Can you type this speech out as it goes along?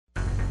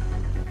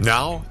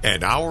Now,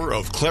 an hour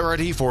of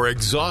clarity for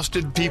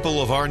exhausted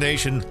people of our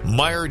nation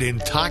mired in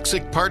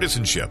toxic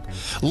partisanship.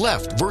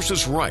 Left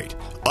versus right.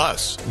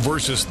 Us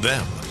versus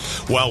them.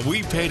 While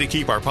we pay to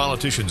keep our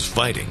politicians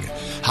fighting,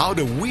 how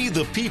do we,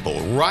 the people,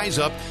 rise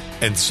up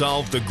and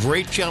solve the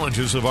great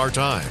challenges of our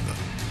time?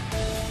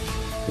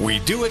 We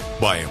do it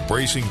by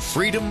embracing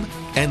freedom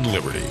and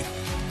liberty.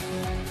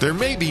 There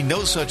may be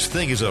no such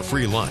thing as a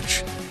free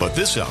lunch, but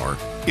this hour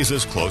is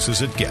as close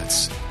as it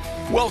gets.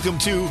 Welcome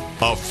to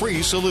A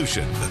Free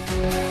Solution.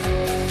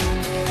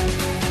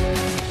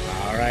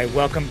 All right,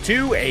 welcome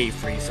to A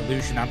Free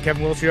Solution. I'm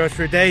Kevin Wilson, your host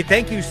for today.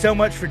 Thank you so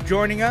much for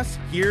joining us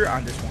here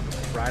on this wonderful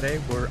Friday.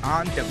 We're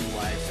on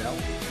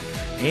WYSL.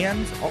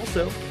 And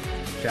also,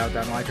 shout out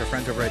down the line to our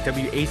friends over at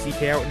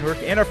WACK out in Newark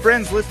and our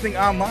friends listening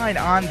online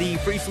on the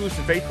Free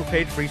Solution Facebook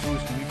page, Free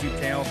Solution YouTube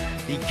channel,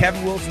 the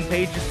Kevin Wilson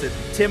pages, the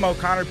Tim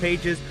O'Connor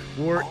pages,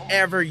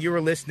 wherever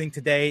you're listening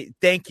today.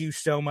 Thank you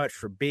so much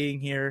for being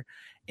here.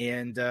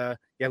 And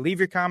leave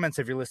your comments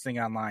if you're listening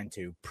online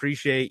too.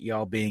 Appreciate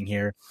y'all being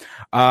here.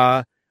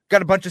 Got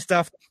a bunch of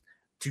stuff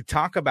to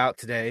talk about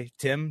today,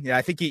 Tim. Yeah,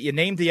 I think you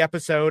named the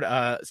episode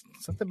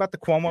something about the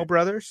Cuomo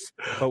Brothers,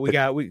 but we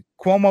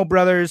Cuomo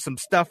Brothers, some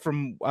stuff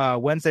from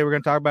Wednesday we're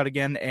going to talk about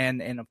again,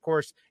 and of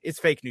course it's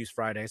Fake News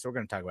Friday, so we're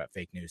going to talk about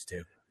fake news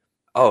too.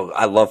 Oh,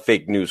 I love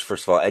fake news,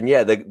 first of all. And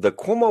yeah, the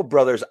Cuomo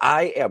Brothers,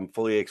 I am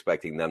fully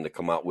expecting them to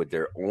come out with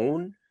their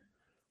own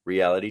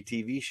reality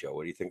TV show.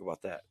 What do you think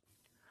about that?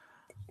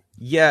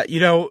 Yeah,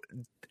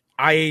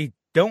 I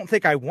don't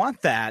think I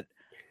want that,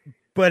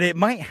 but it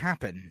might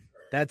happen.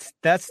 That's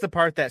the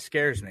part that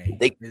scares me.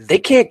 They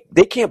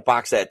can't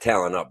box that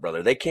talent up,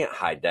 brother. They can't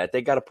hide that.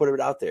 They got to put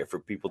it out there for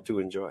people to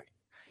enjoy.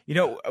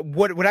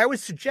 What I would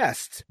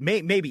suggest,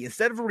 maybe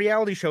instead of a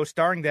reality show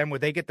starring them where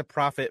they get the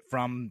profit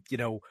from,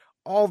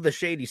 all the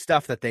shady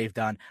stuff that they've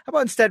done, how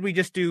about instead we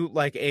just do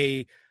like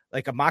a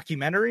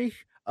mockumentary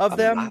of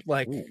them?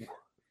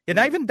 And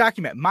not even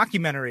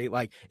mockumentary.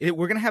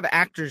 We're going to have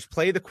actors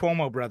play the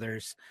Cuomo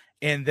Brothers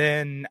and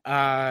then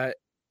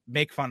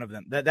make fun of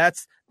them.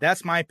 That's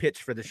my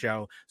pitch for the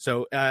show.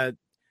 So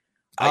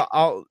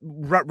I'll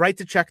write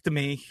the check to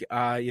me.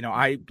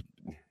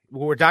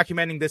 We're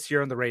documenting this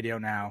here on the radio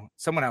now.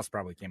 Someone else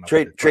probably came up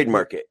with it.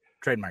 Trademark it.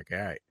 Trademark. All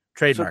right.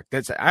 Trademark.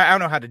 I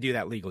don't know how to do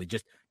that legally.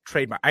 Just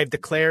trademark. I've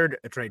declared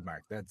a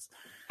trademark.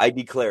 I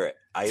declare it.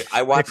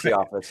 I watch The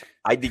Office.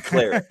 I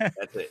declare it.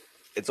 That's it.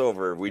 It's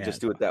over. We just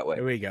do it that way.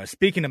 There we go.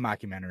 Speaking of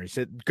mockumentaries,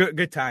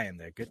 good tie-in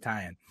there. Good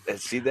tie-in.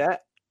 See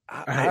that?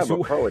 I'm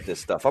a pro at this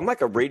stuff. I'm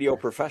like a radio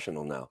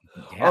professional now.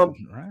 Yeah,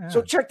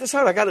 So check this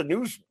out. I got a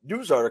news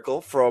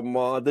article from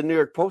the New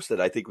York Post that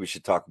I think we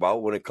should talk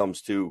about when it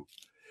comes to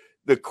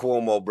the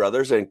Cuomo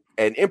brothers and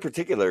in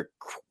particular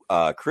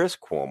Chris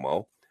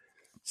Cuomo.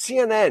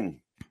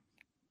 CNN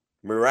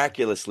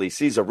miraculously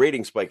sees a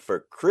rating spike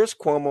for Chris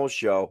Cuomo's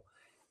show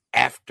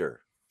after.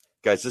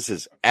 Guys, this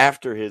is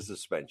after his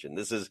suspension.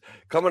 This is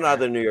coming out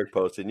of the New York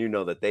Post, and you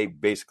know that they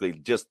basically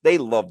they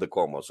love the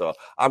Cuomo. So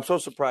I'm so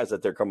surprised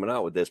that they're coming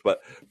out with this. But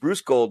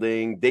Bruce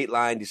Golding,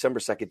 Dateline, December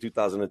 2nd,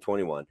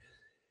 2021.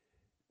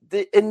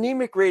 The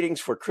anemic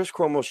ratings for Chris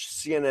Cuomo's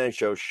CNN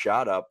show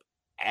shot up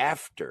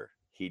after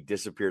he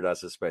disappeared on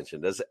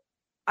suspension.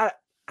 I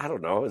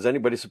don't know. Is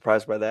anybody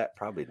surprised by that?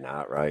 Probably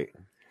not, right?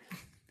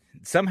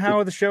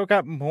 Somehow the show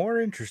got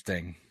more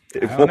interesting.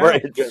 More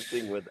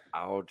interesting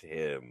without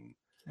him.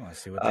 Let's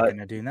see what they're going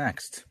to do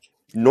next.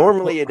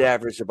 Normally, it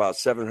averaged about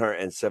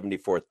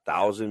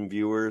 774,000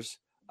 viewers.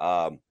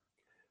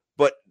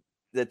 But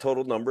the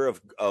total number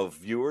of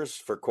viewers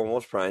for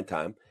Cuomo's prime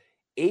time,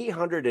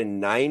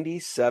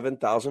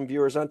 897,000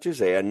 viewers on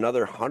Tuesday.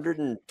 Another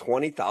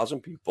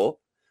 120,000 people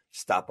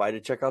stopped by to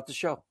check out the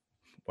show.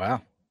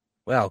 Wow.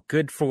 Well,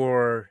 good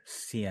for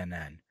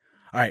CNN.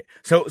 All right.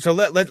 So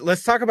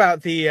let's talk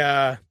about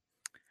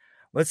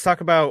let's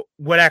talk about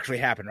what actually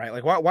happened, right?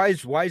 Like, why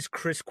is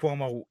Chris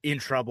Cuomo in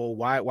trouble?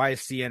 Why is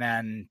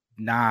CNN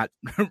not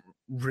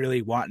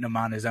really wanting him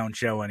on his own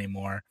show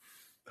anymore?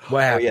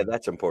 What happened? Yeah,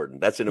 that's important.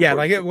 That's an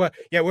important.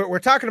 We're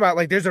talking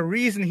about there's a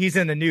reason he's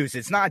in the news.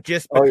 It's not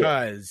just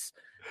because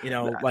we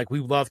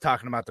love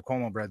talking about the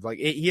Cuomo brothers. Like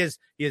he has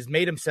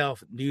made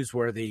himself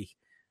newsworthy.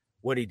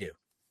 What'd he do?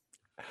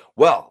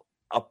 Well,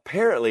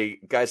 apparently,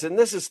 guys, and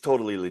this is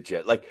totally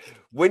legit. Like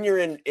when you're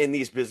in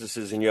these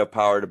businesses and you have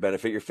power to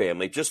benefit your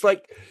family, just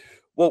like,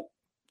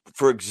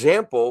 for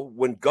example,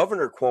 when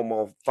Governor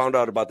Cuomo found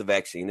out about the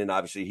vaccine, and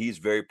obviously he's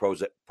very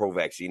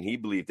pro-vaccine, he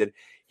believed it.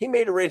 He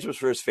made arrangements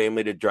for his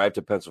family to drive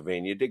to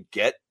Pennsylvania to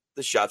get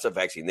the shots of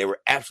vaccine. They were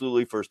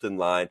absolutely first in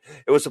line.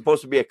 It was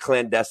supposed to be a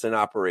clandestine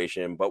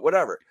operation, but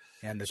whatever.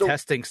 And the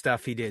testing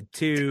stuff he did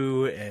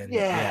too. And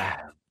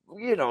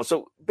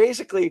so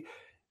basically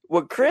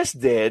what Chris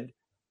did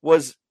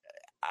was,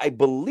 I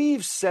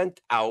believe,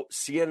 sent out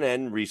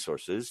CNN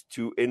resources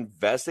to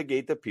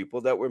investigate the people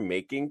that were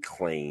making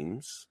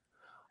claims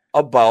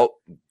about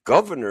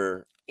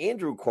Governor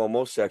Andrew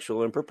Cuomo's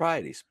sexual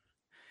improprieties.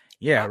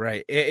 Yeah,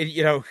 right.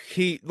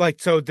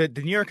 So the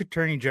New York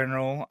Attorney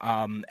General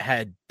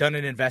had done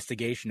an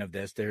investigation of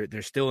this.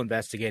 They're still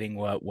investigating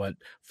what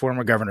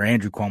former Governor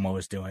Andrew Cuomo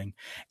is doing,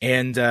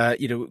 and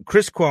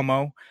Chris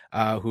Cuomo,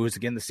 who is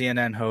again the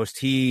CNN host,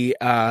 he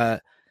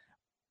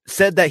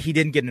said that he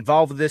didn't get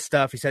involved with this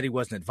stuff. He said he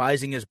wasn't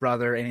advising his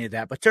brother, any of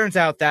that. But turns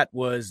out that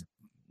was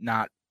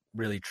not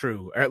really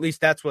true, or at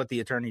least that's what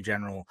the Attorney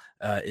General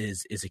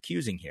is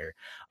accusing here,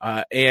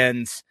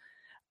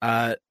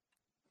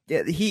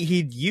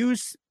 he'd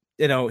use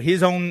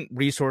his own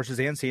resources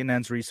and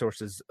CNN's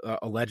resources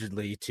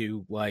allegedly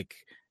to like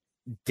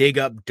dig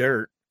up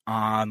dirt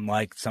on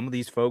like some of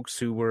these folks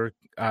who were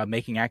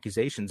making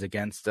accusations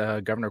against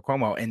Governor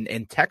Cuomo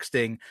and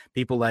texting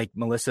people like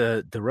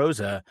Melissa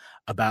DeRosa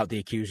about the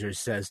accusers.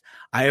 Says,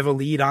 I have a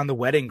lead on the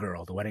wedding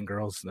girl. The wedding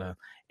girl's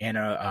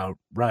Anna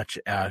Rutch,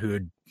 who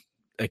had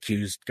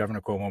accused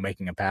Governor Cuomo of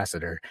making a pass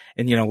at her.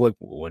 And look,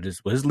 what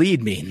does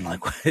lead mean?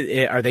 Like,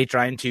 are they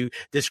trying to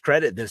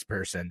discredit this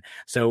person?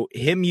 So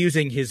him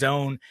using his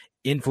own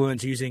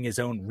influence, using his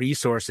own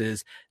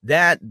resources,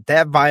 that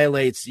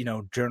violates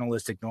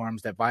journalistic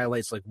norms. That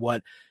violates like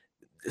what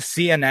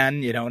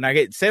CNN, and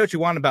I say what you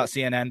want about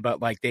CNN,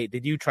 but like they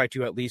do try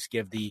to at least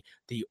give the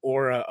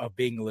aura of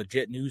being a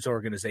legit news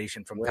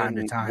organization from time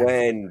to time.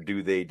 When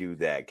do they do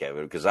that,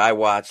 Kevin? Because I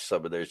watch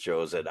some of their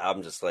shows and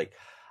I'm just like,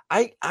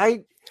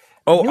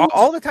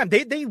 all the time.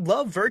 They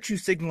love virtue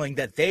signaling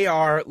that they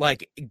are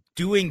like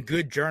doing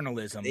good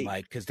journalism,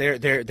 because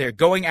they're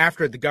going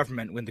after the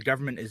government when the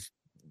government is,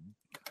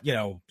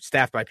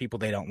 staffed by people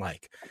they don't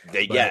like.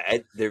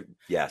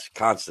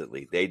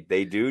 Constantly.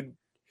 They do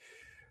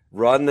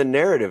run the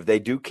narrative. They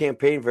do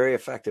campaign very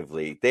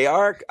effectively. They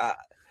are.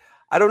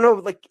 I don't know.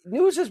 Like,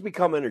 news has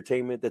become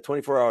entertainment. The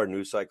 24-hour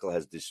news cycle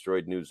has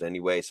destroyed news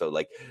anyway. So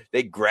like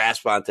they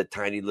grasp onto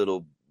tiny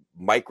little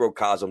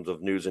microcosms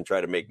of news and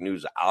try to make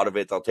news out of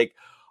it. They'll take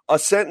a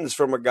sentence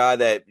from a guy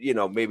that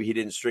maybe he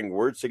didn't string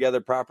words together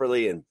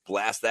properly and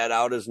blast that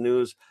out as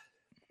news.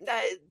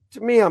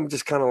 To me, I'm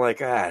just kind of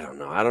like, I don't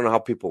know how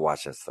people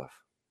watch that stuff.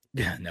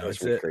 Yeah, no, it's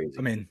crazy.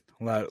 I mean,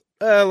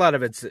 a lot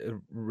of it's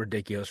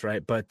ridiculous,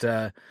 right? But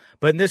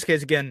in this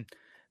case, again,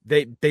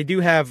 they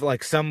do have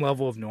like some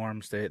level of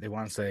norms. They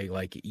want to say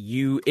like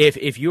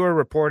if you are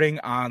reporting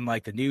on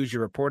like the news,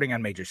 you're reporting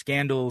on major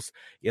scandals.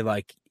 You're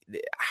like,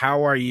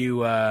 how are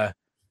you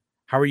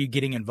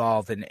getting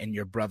involved in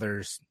your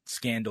brother's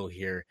scandal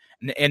here?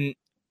 And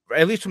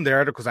at least from the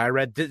articles I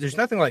read, there's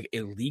nothing like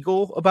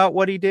illegal about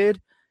what he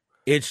did.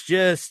 It's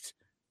just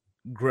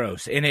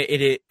gross, and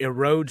it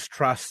erodes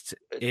trust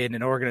in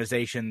an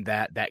organization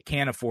that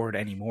can't afford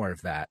any more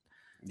of that.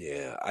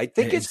 Yeah, I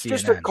think it's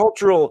just a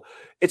cultural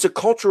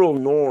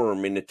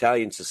norm in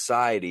Italian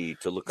society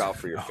to look out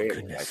for your family.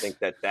 Goodness. I think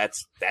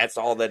that's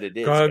all that it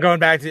is. Going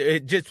back to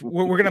it, just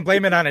we're going to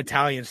blame it on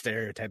Italian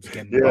stereotypes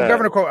again. Yeah. Oh,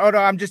 Governor Cuomo. Oh no,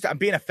 I'm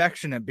being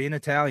affectionate, being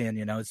Italian.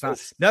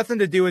 It's nothing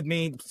to do with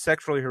me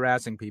sexually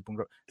harassing people.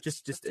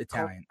 Just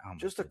Italian.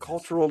 Just a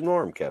cultural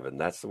norm, Kevin.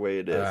 That's the way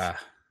it is. Yeah.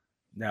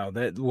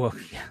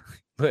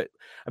 But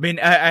I mean,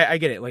 I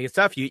get it. Like, it's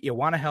tough. You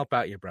want to help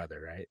out your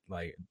brother, right?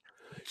 Like,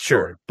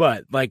 sure.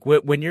 But like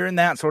when you're in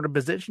that sort of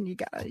position, you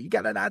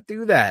gotta not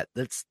do that.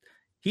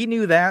 He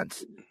knew that.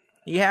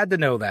 He had to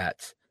know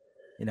that.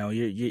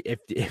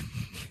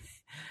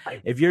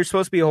 If you're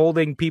supposed to be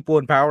holding people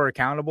in power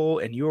accountable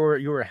and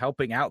you're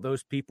helping out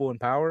those people in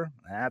power,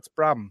 that's a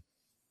problem.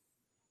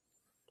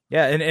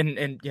 Yeah,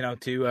 and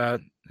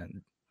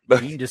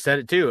Dean just said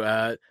it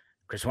too.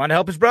 Chris wanted to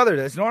help his brother.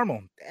 That's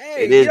normal.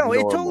 Hey, it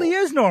totally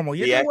is normal.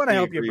 You don't want to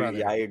help your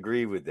brother. I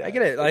agree with that. I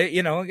get it. Like,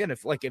 again,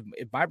 if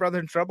my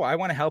brother's in trouble, I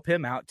want to help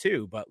him out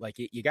too. But like,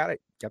 you got to,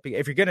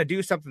 if you're going to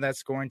do something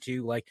that's going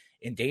to like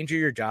endanger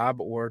your job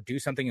or do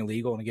something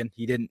illegal. And again,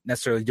 he didn't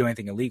necessarily do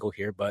anything illegal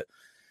here, but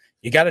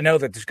you got to know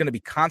that there's going to be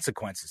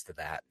consequences to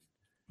that.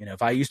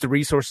 If I use the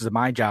resources of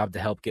my job to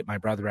help get my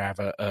brother out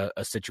of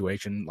a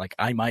situation, like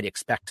I might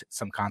expect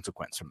some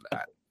consequence from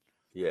that.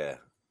 Yeah.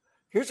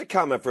 Here's a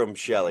comment from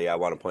Shelley I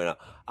want to point out.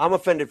 I'm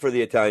offended for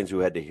the Italians who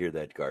had to hear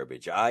that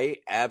garbage. I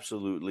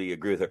absolutely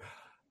agree with her.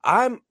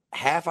 I'm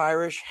half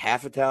Irish,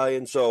 half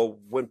Italian, so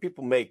when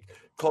people make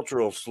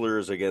cultural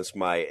slurs against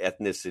my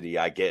ethnicity,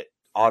 I get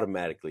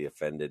automatically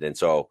offended. And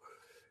so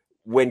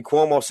when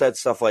Cuomo said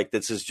stuff like,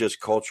 this is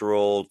just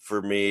cultural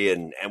for me,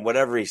 and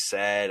whatever he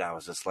said, I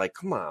was just like,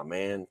 come on,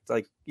 man.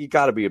 Like, you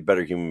got to be a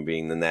better human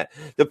being than that.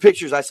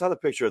 I saw the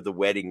picture of the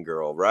wedding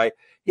girl, right?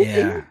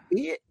 Yeah.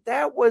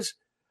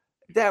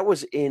 That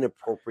was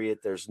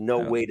inappropriate. There's no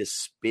way to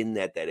spin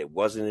that it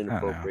wasn't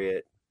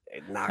inappropriate.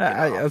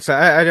 I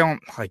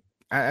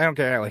don't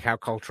care like how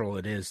cultural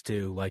it is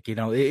too. Like,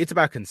 it's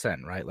about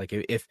consent, right? Like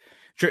if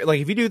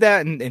you do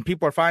that and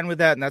people are fine with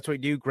that and that's what you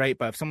do, great.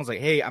 But if someone's like,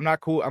 hey, I'm not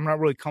cool, I'm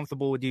not really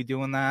comfortable with you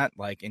doing that,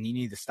 like, and you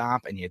need to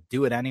stop and you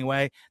do it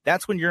anyway,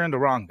 that's when you're in the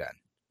wrong then.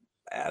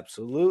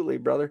 Absolutely,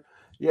 brother.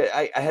 Yeah,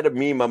 I had a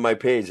meme on my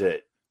page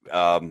that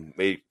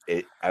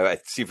I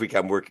see if we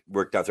can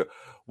work down through.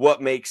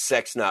 What makes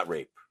sex not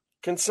rape?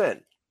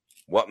 Consent.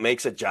 What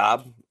makes a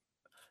job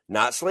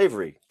not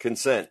slavery?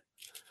 Consent.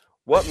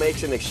 What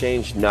makes an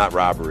exchange not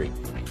robbery?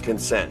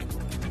 Consent.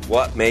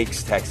 What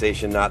makes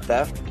taxation not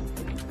theft?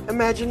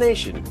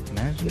 Imagination.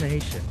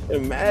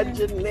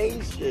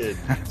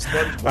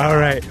 All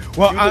right.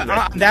 Well, on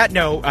that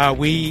note,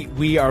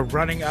 we are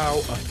running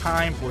out of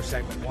time for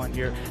segment 1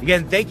 here.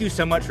 Again, thank you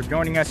so much for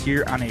joining us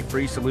here on A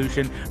Free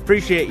Solution.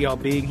 Appreciate y'all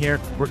being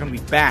here. We're going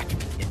to be back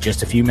in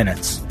just a few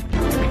minutes.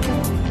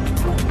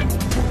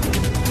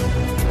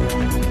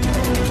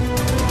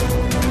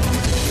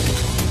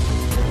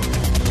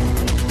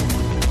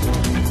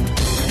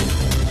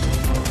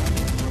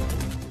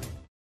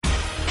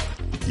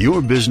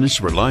 Your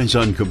business relies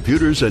on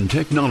computers and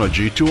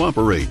technology to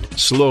operate.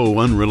 Slow,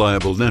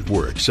 unreliable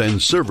networks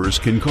and servers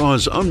can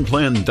cause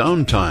unplanned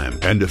downtime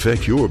and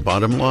affect your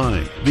bottom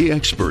line. The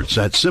experts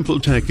at Simple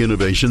Tech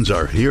Innovations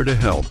are here to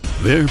help.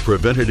 Their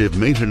preventative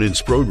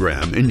maintenance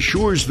program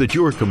ensures that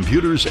your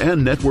computers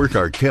and network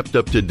are kept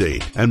up to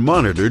date and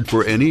monitored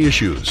for any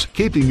issues,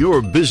 keeping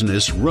your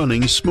business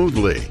running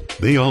smoothly.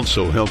 They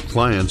also help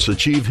clients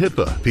achieve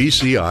HIPAA,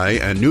 PCI,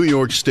 and New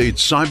York State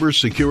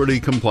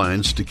cybersecurity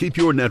compliance to keep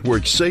your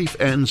network safe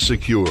and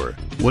secure.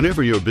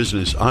 Whatever your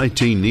business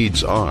IT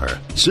needs are,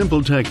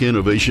 Simple Tech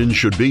Innovation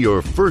should be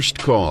your first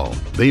call.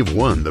 They've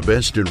won the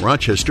best in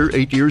Rochester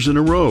 8 years in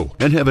a row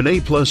and have an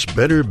A+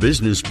 Better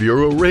Business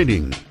Bureau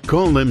rating.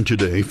 Call them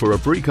today for a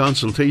free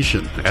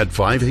consultation at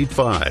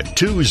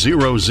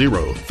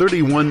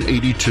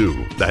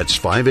 585-200-3182. That's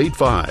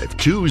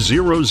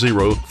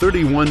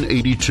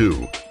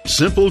 585-200-3182.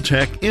 Simple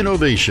Tech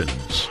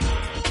Innovations.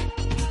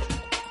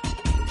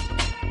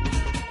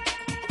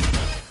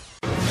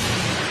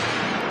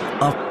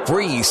 A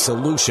free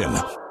solution.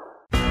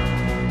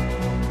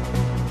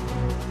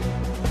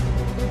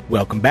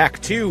 Welcome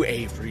back to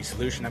A Free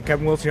Solution. I'm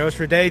Kevin Wilson, your host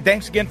for today.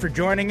 Thanks again for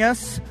joining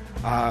us.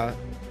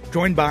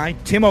 Joined by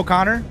Tim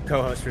O'Connor,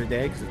 co-host for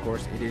today, because, of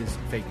course, it is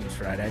Fake News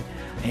Friday.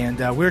 And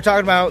we were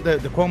talking about the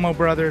Cuomo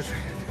Brothers.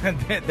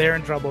 They're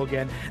in trouble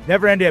again.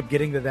 Never ended up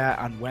getting to that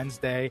on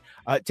Wednesday.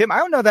 Tim, I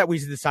don't know that we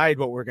decided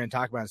what we're going to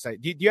talk about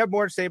tonight. Do you have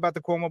more to say about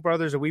the Cuomo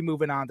Brothers? Are we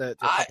moving on to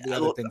the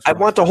other things? I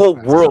want the whole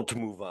world to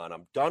move on.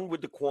 I'm done with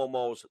the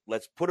Cuomos.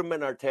 Let's put them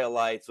in our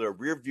taillights, their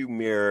rearview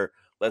mirror.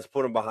 Let's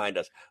put them behind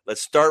us.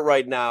 Let's start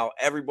right now.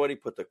 Everybody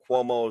put the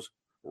Cuomos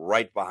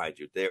right behind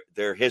you.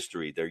 They're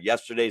history. They're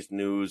yesterday's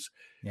news.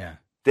 Yeah.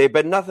 They've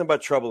been nothing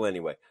but trouble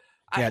anyway.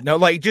 Yeah, no,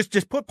 like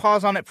just put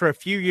pause on it for a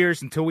few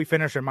years until we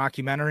finish our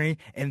mockumentary,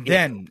 and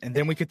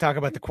then we could talk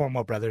about the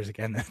Cuomo Brothers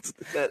again.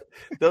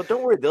 Don't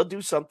worry, they'll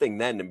do something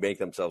then to make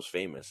themselves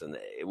famous, and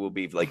it will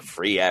be like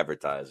free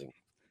advertising.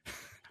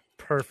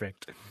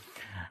 Perfect.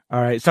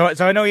 All right, so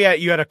I know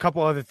you had a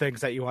couple other things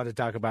that you wanted to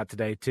talk about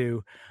today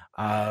too.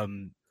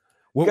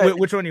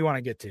 Which one do you want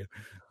to get to?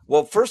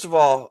 Well, first of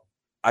all,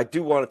 I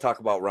do want to talk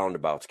about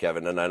roundabouts,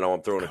 Kevin, and I know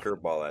I'm throwing a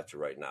curveball at you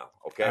right now.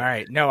 Okay. All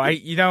right. No,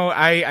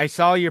 I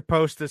saw your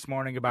post this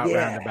morning about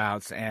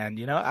roundabouts, and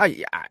all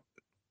right.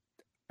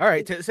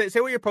 Say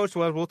what your post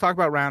was. We'll talk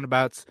about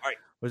roundabouts. All right.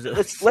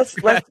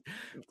 Let's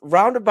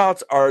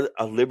roundabouts are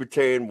a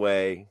libertarian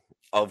way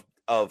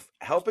of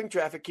helping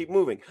traffic keep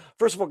moving.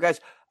 First of all,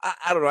 guys,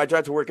 I don't know. I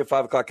drive to work at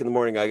 5:00 in the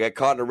morning. I get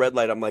caught in a red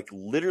light. I'm like,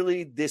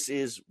 literally, this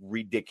is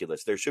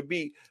ridiculous. There should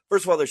be a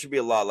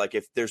law. Like,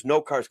 if there's no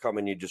cars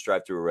coming, you just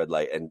drive through a red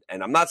light. And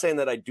I'm not saying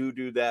that I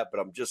do that, but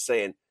I'm just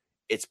saying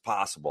it's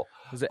possible.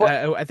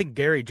 I think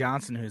Gary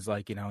Johnson, who's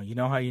like, you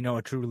know how you know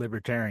a true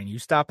libertarian, you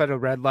stop at a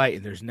red light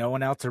and there's no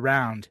one else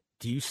around.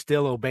 Do you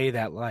still obey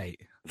that light?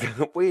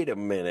 Wait a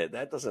minute.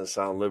 That doesn't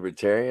sound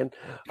libertarian.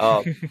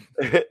 So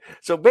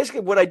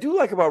basically what I do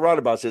like about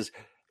roundabouts is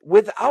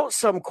without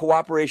some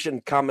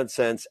cooperation, common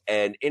sense,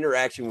 and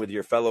interaction with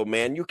your fellow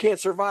man, you can't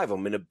survive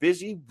them. In a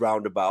busy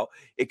roundabout,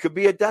 it could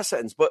be a death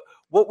sentence. But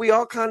what we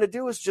all kind of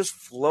do is just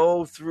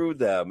flow through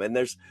them. And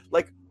there's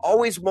like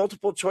always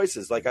multiple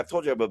choices. Like I've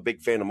told you, I'm a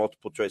big fan of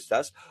multiple choice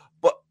tests.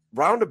 But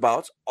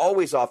roundabouts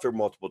always offer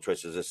multiple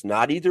choices. It's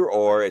not either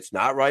or. It's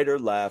not right or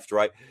left,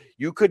 right?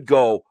 You could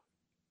go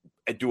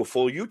and do a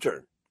full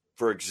U-turn.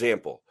 For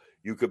example,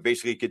 you could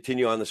basically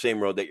continue on the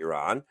same road that you're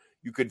on.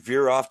 You could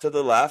veer off to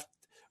the left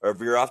or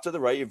veer off to the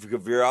right. If you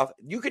could veer off,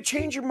 you could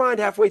change your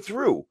mind halfway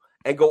through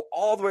and go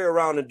all the way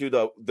around and do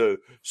the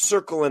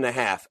circle and a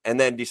half and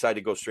then decide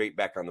to go straight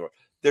back on the road.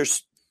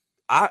 There's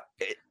the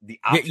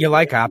option. You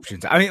like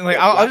options. I mean, like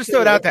I'll just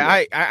throw it out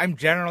there. I'm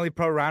generally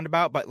pro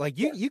roundabout, but like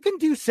you can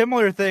do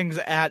similar things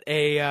at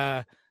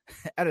a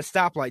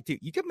stoplight too.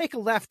 You can make a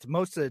left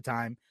most of the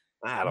time.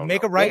 I don't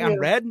make know. a right on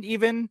red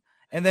even.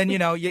 And then,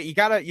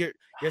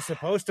 you're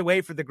supposed to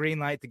wait for the green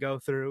light to go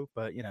through.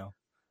 But,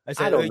 I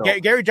said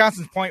Gary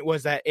Johnson's point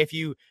was that if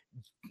you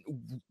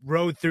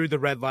rode through the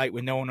red light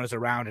when no one was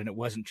around and it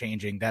wasn't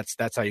changing, that's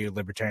how you're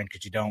libertarian,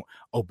 because you don't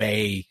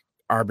obey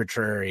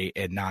arbitrary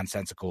and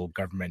nonsensical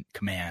government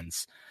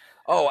commands.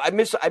 Oh, I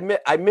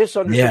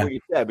misunderstood what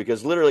you said,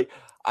 because literally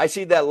I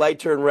see that light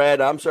turn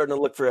red. I'm starting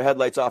to look for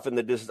headlights off in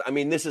the distance. I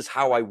mean, this is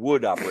how I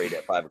would operate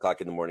at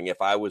 5:00 in the morning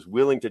if I was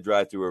willing to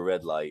drive through a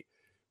red light.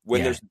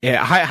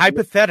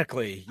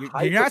 Hypothetically,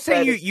 you're not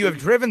saying you have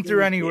driven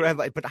through any red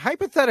light, but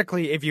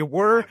hypothetically, if you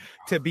were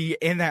to be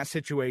in that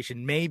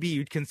situation, maybe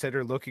you'd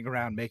consider looking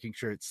around, making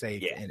sure it's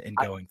safe, and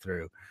going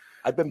through.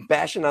 I've been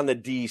bashing on the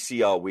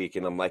DEC all week,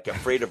 and I'm like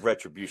afraid of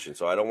retribution,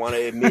 so I don't want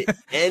to admit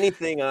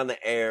anything on the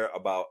air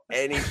about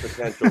any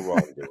potential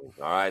wrongdoing.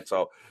 All right,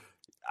 so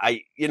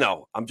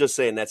I'm just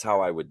saying that's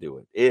how I would do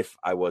it if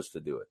I was to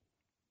do it.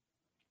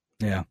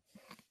 Yeah,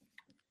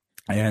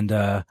 and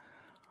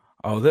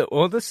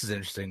this is an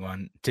interesting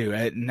one too.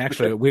 And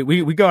actually,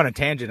 we go on a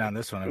tangent on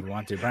this one if we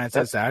want to. Brian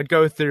says I'd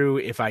go through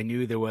if I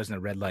knew there wasn't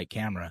a red light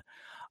camera.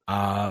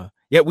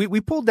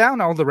 We pulled down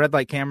all the red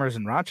light cameras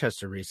in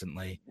Rochester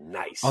recently.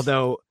 Nice.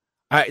 Although,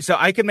 so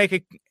I can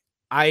make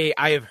I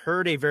have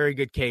heard a very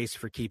good case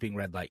for keeping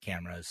red light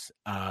cameras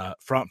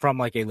from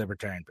like a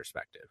libertarian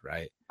perspective,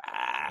 right?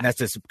 And that's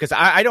just because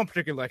I don't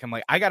particularly like. I'm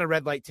like, I got a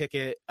red light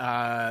ticket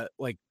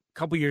like a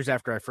couple years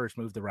after I first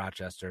moved to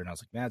Rochester, and I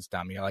was like, man, that's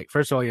dumb. You're like,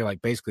 first of all, you're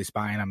like basically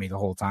spying on me the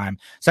whole time.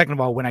 Second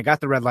of all, when I got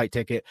the red light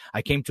ticket,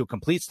 I came to a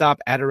complete stop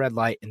at a red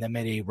light and then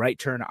made a right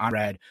turn on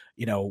red,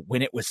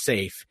 when it was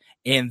safe.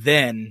 And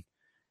then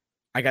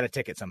I got a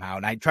ticket somehow.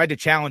 And I tried to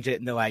challenge it,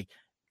 and they're like,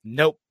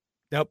 nope,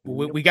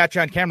 we got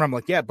you on camera. I'm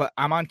like, yeah, but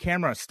I'm on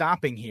camera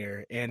stopping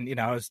here. And,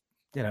 I was,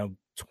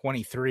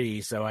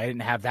 23, so I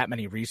didn't have that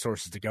many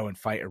resources to go and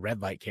fight a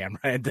red light camera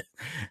and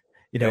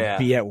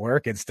be at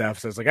work and stuff.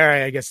 So it's like, all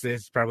right, I guess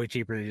it's probably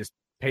cheaper to just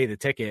pay the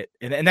ticket.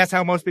 And that's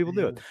how most people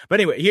do it. But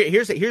anyway,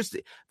 here's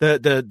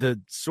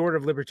the sort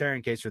of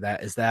libertarian case for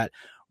that is that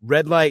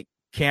red light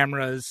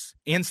cameras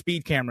and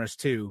speed cameras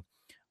too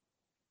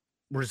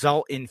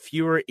result in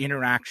fewer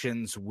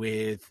interactions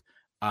with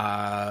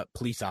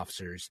police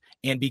officers.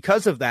 And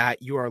because of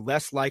that, you are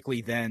less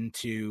likely then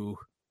to,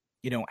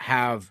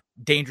 have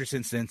dangerous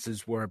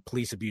instances where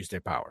police abuse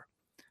their power.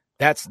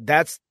 That's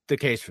the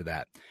case for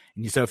that.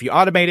 And so if you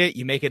automate it,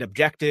 you make it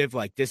objective,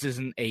 like this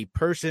isn't a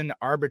person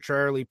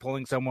arbitrarily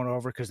pulling someone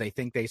over because they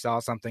think they saw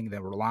something,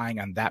 they're relying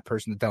on that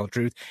person to tell the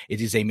truth. It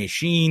is a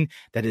machine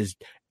that is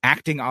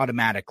acting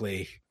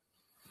automatically.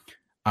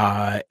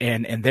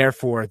 And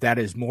therefore that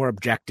is more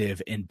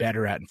objective and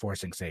better at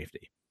enforcing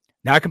safety.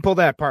 Now I can pull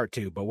that apart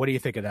too, but what do you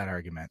think of that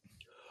argument?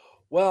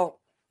 Well,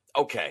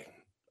 okay.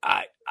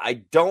 I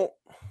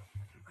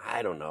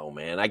don't know,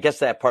 man. I guess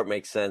that part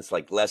makes sense,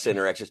 like less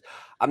interactions.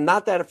 I'm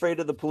not that afraid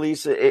of the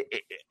police.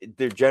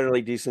 They're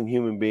generally decent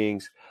human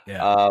beings.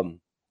 Yeah.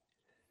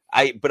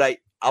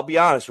 I'll be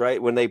honest, right?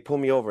 When they pull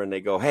me over and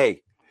they go,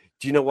 "Hey,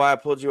 do you know why I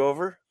pulled you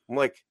over?" I'm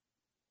like,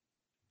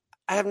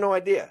 I have no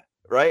idea,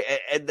 right?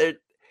 And they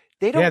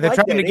don't. Yeah, they're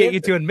like trying to get answer. you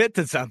to admit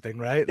to something,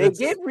 right? They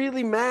get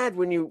really mad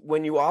when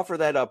you offer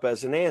that up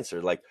as an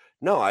answer. Like,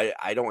 no,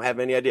 I don't have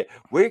any idea.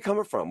 Where are you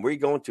coming from? Where are you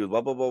going to?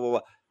 Blah blah blah blah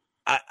blah.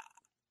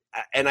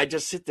 And I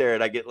just sit there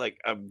and I get like,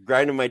 I'm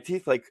grinding my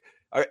teeth. Like,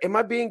 am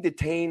I being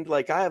detained?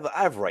 Like I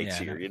have rights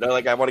here,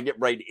 like I want to get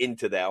right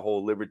into that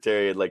whole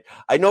libertarian. Like,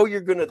 I know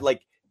you're going to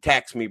like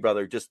tax me,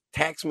 brother. Just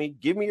tax me,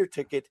 give me your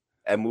ticket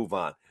and move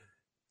on.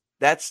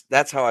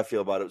 That's how I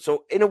feel about it.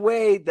 So in a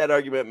way that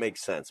argument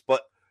makes sense,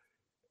 but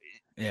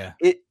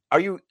are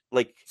you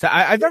like, so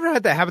I've never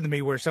had that happen to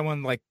me where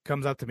someone like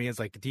comes up to me and is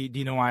like, do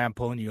you know why I'm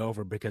pulling you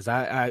over? Because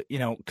I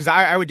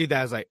would do that.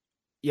 I was like,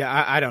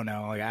 yeah, I don't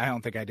know. Like, I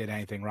don't think I did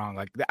anything wrong.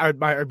 Like,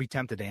 I'd be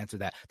tempted to answer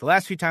that. The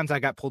last few times I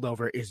got pulled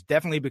over is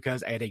definitely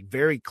because I had a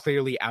very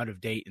clearly out of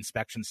date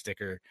inspection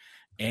sticker,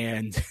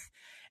 and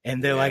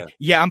they're like,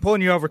 "Yeah, I'm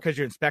pulling you over because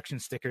your inspection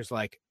sticker's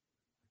like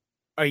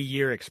a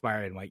year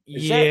expired." I'm like,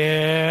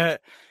 "Yeah."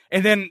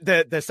 And then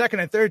the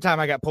second and third time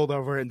I got pulled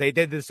over, and they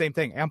did the same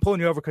thing. I'm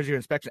pulling you over because your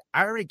inspection.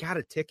 I already got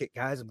a ticket,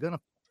 guys. I'm gonna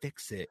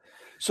fix it.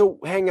 So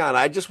hang on.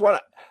 I just want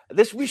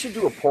to. We should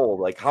do a poll.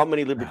 Like, how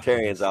many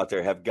libertarians out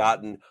there have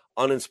gotten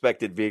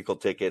uninspected vehicle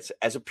tickets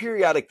as a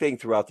periodic thing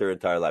throughout their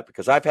entire life?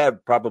 Because I've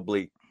had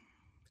probably,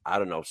 I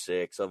don't know,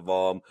 6 of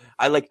them.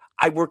 I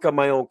work on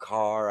my own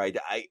car.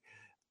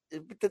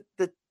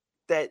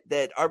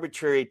 That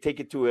arbitrary take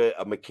it to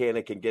a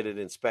mechanic and get it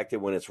inspected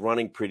when it's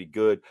running pretty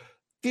good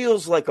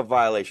feels like a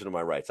violation of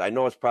my rights. I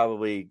know it's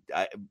probably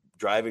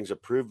driving's a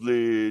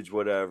privilege,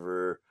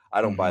 whatever.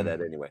 I don't buy that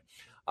anyway.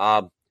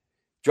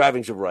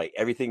 Driving's a right.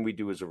 Everything we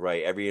do is a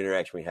right. Every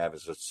interaction we have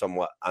is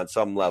somewhat on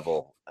some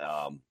level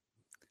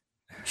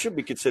should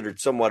be considered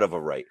somewhat of a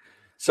right.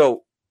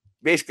 So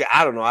basically,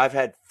 I don't know. I've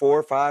had 4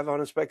 or 5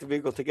 uninspected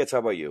vehicle tickets. How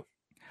about you?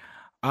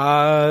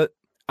 I've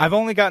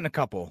only gotten a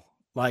couple.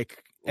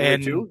 Like,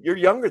 and you're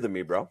younger than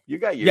me, bro. You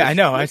got years. Yeah, I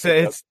know. I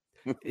said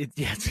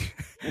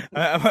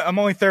I'm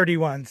only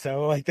 31,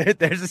 so like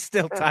there's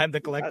still time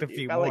to collect a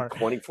few more. Like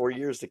 24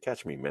 years to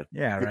catch me, man.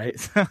 Yeah, right.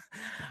 So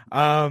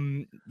I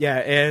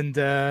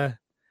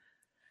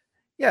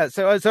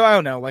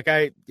don't know. Like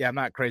I'm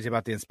not crazy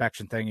about the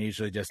inspection thing.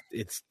 Usually, just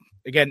it's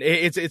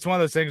one of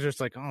those things where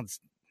it's like, I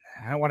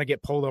don't want to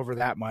get pulled over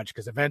that much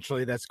because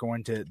eventually that's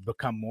going to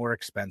become more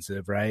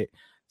expensive, right?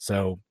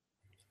 So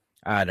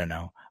I don't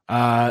know.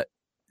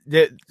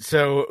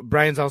 So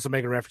Brian's also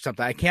making reference to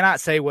something. I cannot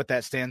say what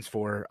that stands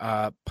for.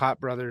 Pot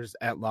Brothers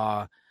at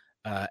Law.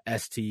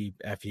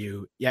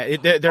 STFU. Yeah,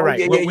 they're right.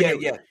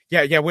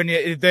 Yeah. When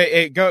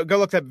you go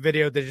look up the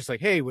video, they're just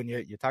like, hey, when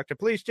you talk to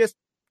police, just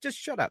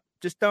shut up.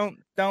 Just don't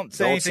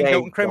say anything.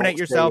 Don't incriminate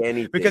yourself.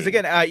 Because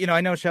again,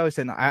 I know Shelly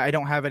said I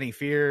don't have any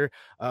fear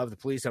of the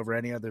police over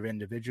any other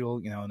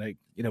individual. And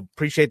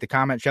appreciate the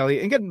comment, Shelly.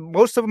 And again,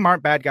 most of them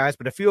aren't bad guys,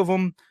 but a few of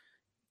them,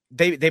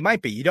 they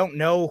might be. You don't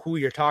know who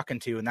you're talking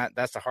to, and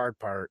that's the hard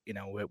part.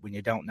 When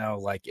you don't know,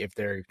 like if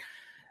they're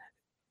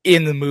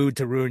in the mood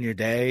to ruin your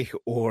day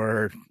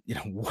or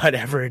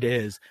whatever it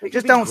is,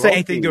 just don't say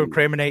anything to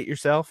incriminate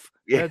yourself.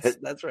 Yeah,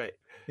 that's right.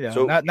 Yeah,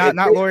 so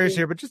not lawyers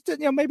here, but just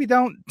maybe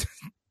don't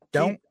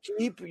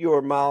keep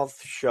your mouth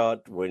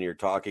shut when you're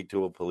talking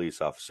to a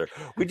police officer.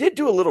 We did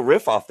do a little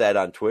riff off that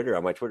on Twitter,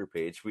 on my Twitter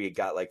page. We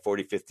got like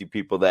 40-50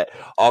 people that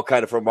all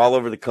kind of from all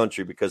over the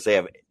country, because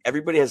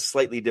everybody has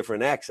slightly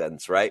different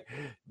accents, right?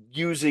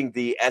 Using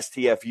the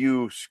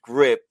STFU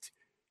script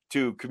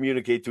to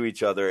communicate to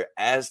each other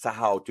as to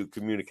how to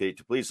communicate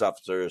to police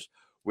officers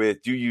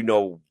with, do you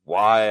know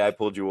why I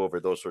pulled you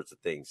over? Those sorts of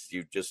things.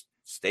 You just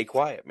stay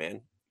quiet,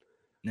 man.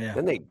 Yeah.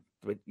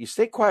 But you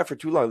stay quiet for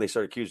too long, they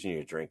start accusing you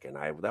of drinking.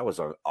 That was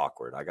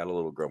awkward. I got a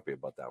little grumpy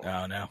about that one.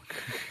 Oh, no.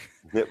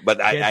 But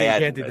I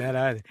can't do that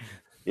either.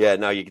 Yeah,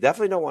 no, you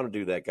definitely don't want to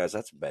do that, guys.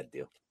 That's a bad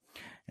deal.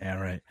 Yeah,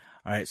 right.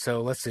 All right,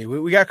 so let's see.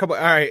 We got a couple.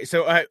 All right,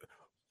 so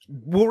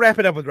we'll wrap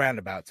it up with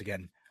roundabouts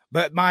again.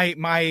 But my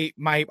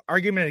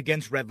argument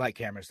against red light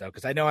cameras, though,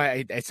 because I know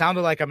it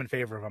sounded like I'm in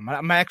favor of them.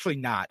 I'm actually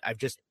not. I've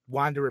just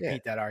wanted to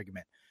repeat that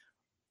argument.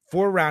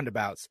 For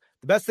roundabouts,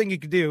 the best thing you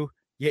could do,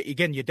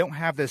 again, you don't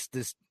have this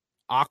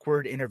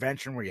awkward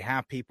intervention where you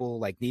have people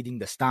like needing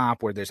to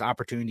stop, where there's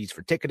opportunities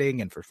for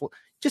ticketing and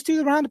just do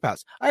the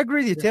roundabouts. I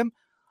agree with you, Tim.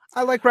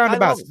 I like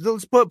roundabouts.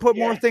 Let's put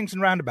more things in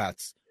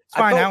roundabouts. It's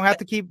fine. I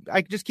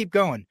just keep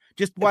going.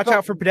 Just watch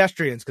out for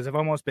pedestrians, because I've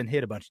almost been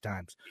hit a bunch of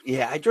times.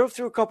 Yeah, I drove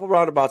through a couple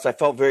roundabouts. I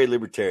felt very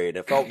libertarian.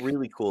 It felt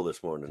really cool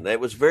this morning.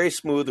 It was very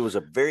smooth. It was a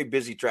very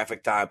busy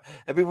traffic time,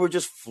 and people were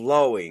just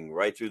flowing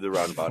right through the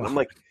roundabout. And I'm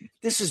like,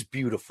 this is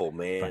beautiful,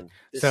 man.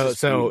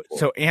 So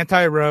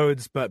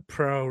anti-roads, but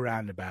pro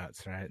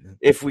roundabouts, right?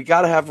 If we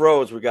got to have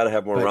roads, we got to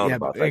have more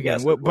roundabouts. Yeah,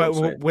 again,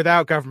 but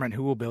without government,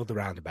 who will build the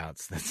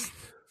roundabouts?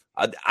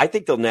 I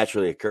think they'll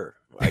naturally occur.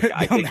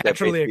 I think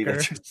naturally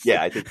occur.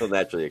 I think they'll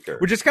naturally occur.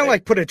 We're just kind of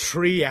like put a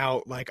tree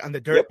out like on the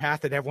dirt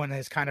path that everyone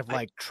has kind of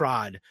like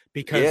trod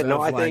because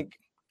I think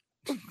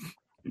all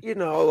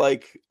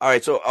right.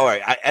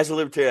 As a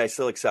libertarian, I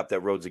still accept that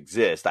roads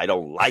exist. I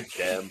don't like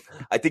them.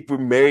 I think we're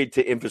married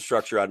to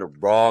infrastructure on the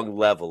wrong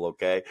level.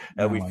 Okay.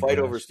 And we fight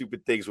over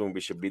stupid things when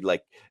we should be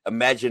like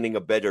imagining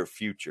a better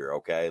future.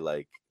 Okay.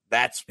 Like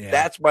that's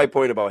my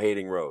point about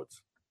hating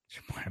roads.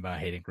 Your point about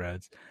hating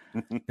roads.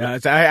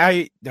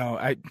 I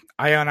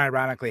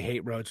unironically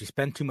hate roads. We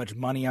spend too much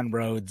money on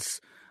roads.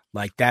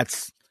 Like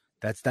that's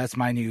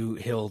my new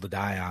hill to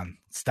die on.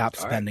 Stop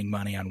spending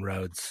money on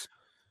roads.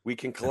 We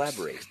can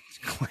collaborate.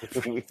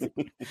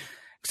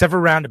 Except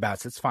for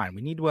roundabouts, it's fine.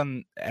 We need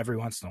one every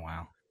once in a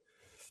while.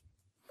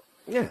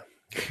 Yeah.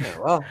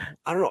 Well,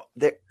 I don't know.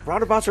 The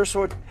roundabouts are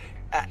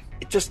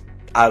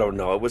I don't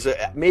know.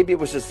 Maybe it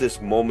was just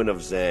this moment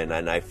of zen,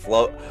 and I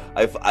flowed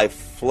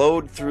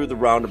through the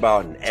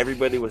roundabout, and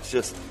everybody was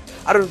just,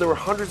 I don't know. There were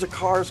hundreds of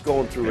cars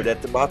going through it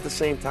at about the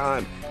same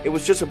time. It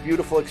was just a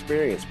beautiful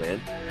experience,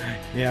 man.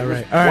 Yeah,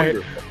 right. All right.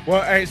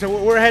 Well, all right.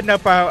 So we're heading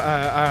up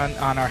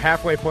on our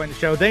halfway point in the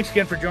show. Thanks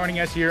again for joining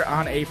us here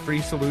on A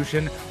Free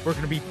Solution. We're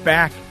going to be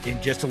back in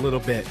just a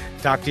little bit.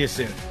 Talk to you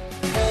soon.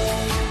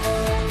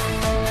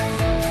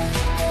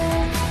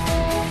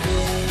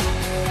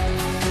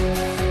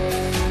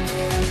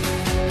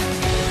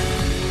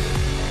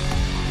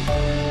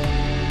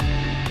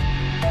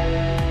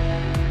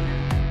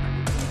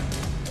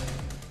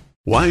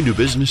 Why do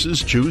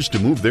businesses choose to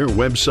move their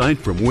website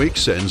from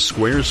Wix and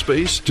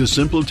Squarespace to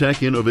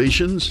SimpleTech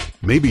Innovations?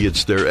 Maybe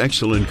it's their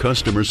excellent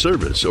customer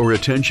service or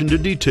attention to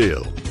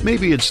detail.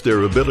 Maybe it's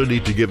their ability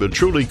to give a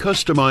truly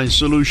customized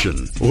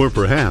solution. Or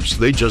perhaps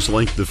they just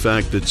like the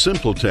fact that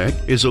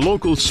SimpleTech is a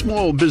local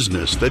small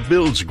business that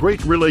builds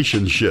great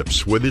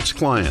relationships with its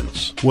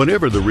clients.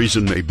 Whatever the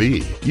reason may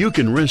be, you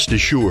can rest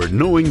assured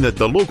knowing that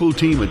the local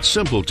team at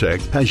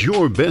SimpleTech has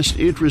your best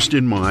interest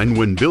in mind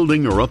when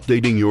building or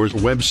updating your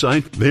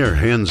website.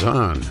 They're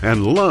hands-on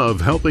and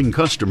love helping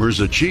customers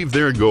achieve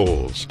their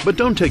goals. But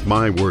don't take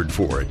my word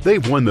for it.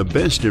 They've won the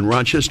best in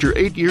Rochester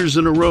 8 years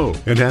in a row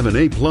and have an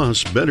A+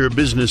 Better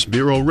Business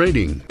Bureau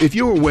rating. If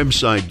your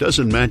website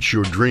doesn't match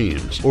your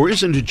dreams or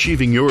isn't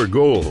achieving your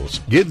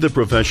goals, give the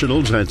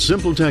professionals at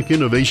SimpleTech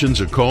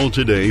Innovations a call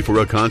today for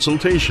a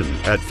consultation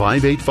at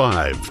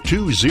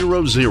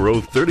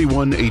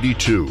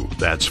 585-200-3182.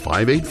 That's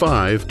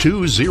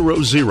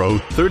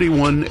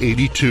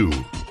 585-200-3182.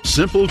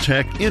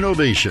 SimpleTech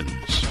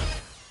Innovations.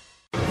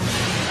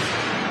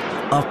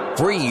 A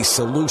free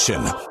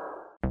solution.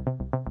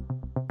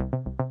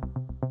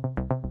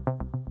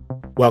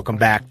 Welcome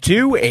back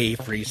to A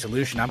Free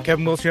Solution. I'm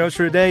Kevin Wilson, your host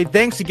for today.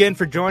 Thanks again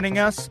for joining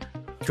us.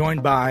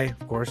 Joined by,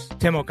 of course,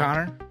 Tim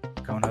O'Connor,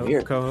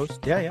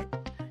 co-host. Yeah.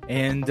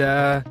 And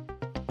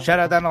shout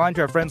out down the line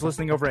to our friends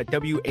listening over at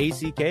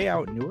WACK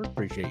out in Newark.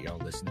 Appreciate y'all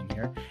listening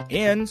here.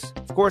 And,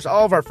 of course,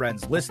 all of our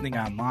friends listening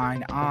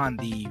online on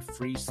the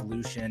Free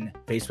Solution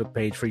Facebook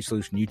page, Free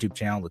Solution YouTube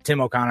channel, the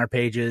Tim O'Connor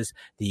pages,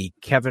 the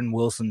Kevin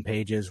Wilson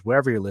pages,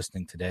 wherever you're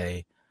listening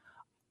today.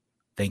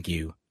 Thank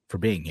you for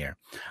being here.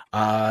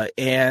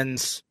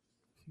 And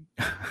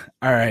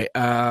all right,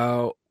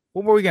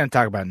 what were we going to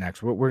talk about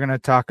next? We're going to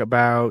talk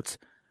about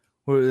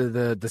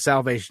the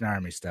Salvation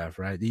Army stuff,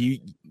 right?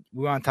 We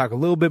want to talk a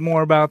little bit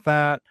more about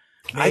that.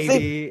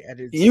 Maybe. I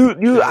think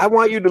I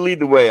want you to lead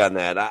the way on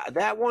that.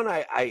 That one,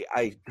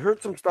 I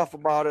heard some stuff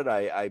about it.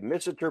 I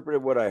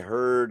misinterpreted what I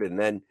heard, and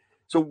then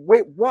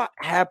wait, what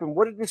happened?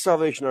 What did the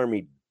Salvation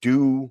Army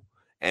do,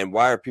 and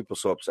why are people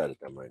so upset at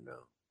them right now?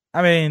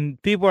 I mean,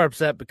 people are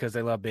upset because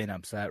they love being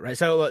upset, right?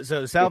 So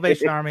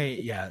Salvation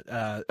Army,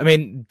 yeah. I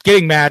mean,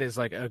 getting mad is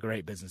like a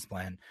great business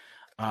plan,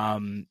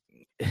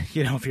 if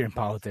you're in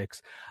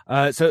politics.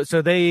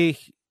 So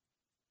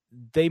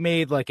they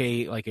made like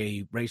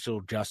a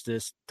racial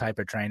justice type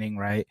of training,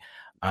 right?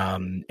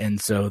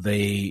 And so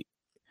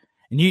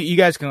you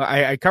guys can.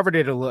 I covered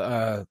it a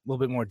little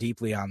bit more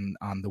deeply on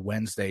the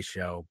Wednesday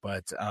show,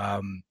 but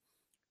of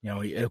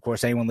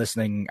course, anyone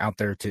listening out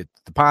there to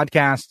the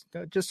podcast,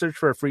 just search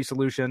for a Free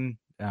Solution,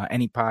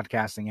 any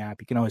podcasting app.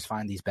 You can always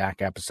find these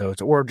back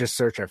episodes, or just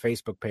search our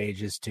Facebook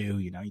pages too.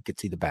 You could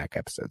see the back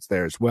episodes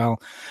there as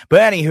well.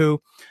 But anywho,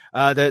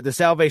 the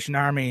Salvation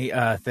Army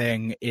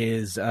thing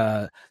is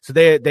so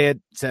they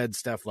had said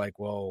stuff like,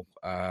 well,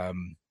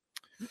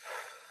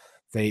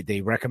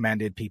 they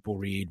recommended people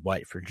read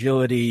White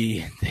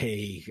Fragility.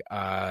 They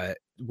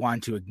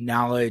want to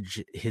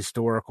acknowledge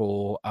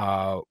historical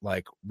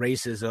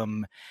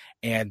racism,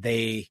 and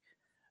the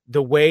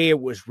way it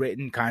was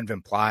written kind of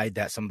implied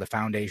that some of the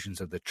foundations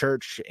of the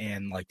church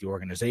and like the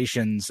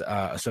organizations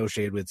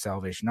associated with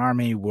Salvation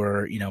Army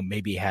were,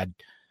 maybe had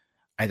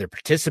either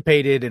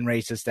participated in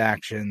racist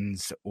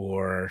actions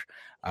or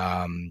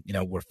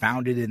were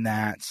founded in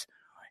that.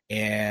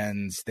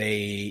 And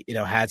they,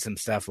 had some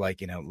stuff like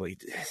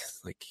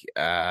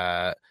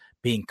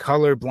being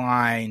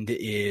colorblind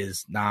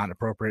is not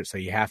appropriate. So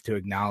you have to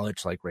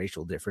acknowledge like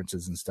racial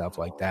differences and stuff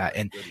like that.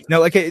 And,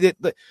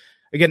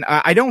 again,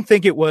 I don't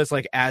think it was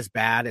like as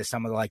bad as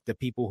some of like the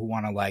people who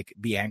want to like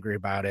be angry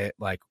about it,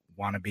 like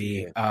want to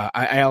be.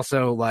 I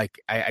also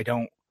I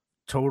don't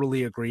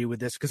totally agree with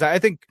this because I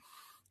think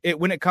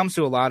when it comes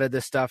to a lot of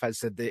this stuff, I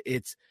said that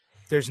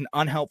there's an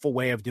unhelpful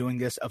way of doing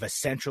this, of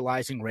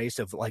essentializing race,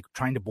 of like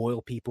trying to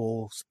boil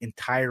people's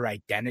entire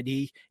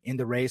identity in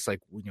the race, like,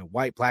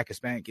 white, black,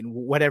 Hispanic, and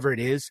whatever it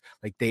is.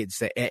 Like they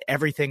say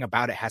everything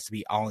about it has to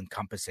be all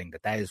encompassing,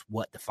 that is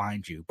what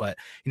defines you. But,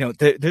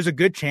 there's a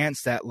good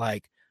chance that,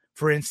 like,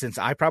 for instance,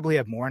 I probably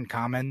have more in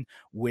common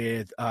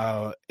with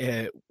one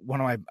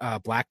of my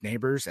black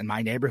neighbors in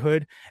my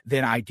neighborhood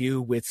than I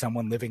do with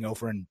someone living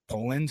over in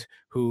Poland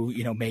who,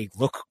 may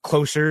look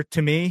closer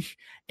to me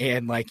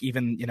and like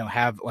even,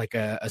 have like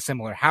a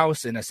similar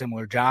house and a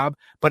similar job.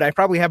 But I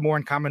probably have more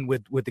in common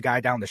with the guy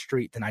down the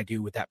street than I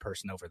do with that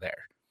person over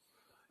there.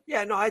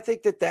 Yeah, no, I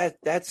think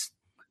that's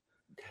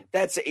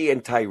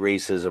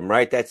anti-racism,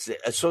 right? That's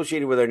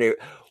associated with our neighbor.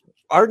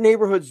 Our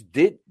neighborhoods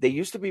they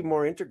used to be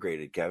more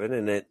integrated, Kevin,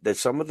 and that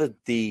some of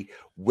the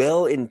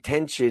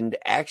well-intentioned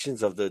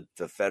actions of the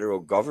federal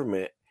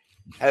government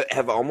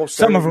have almost,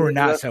 some of them were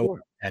not so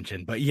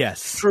well-intentioned, but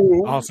yes,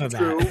 true, also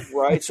true, that.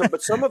 Right? So,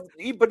 but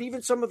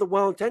even some of the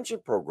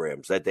well-intentioned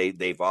programs that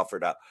they've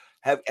offered out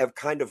have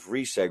kind of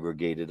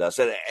resegregated us,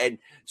 and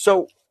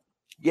so.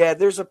 Yeah,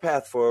 there's a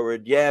path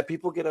forward. Yeah,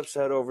 people get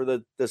upset over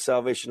the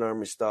Salvation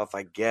Army stuff.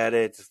 I get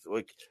it.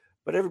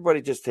 But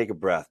everybody just take a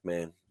breath,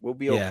 man. We'll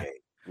be okay.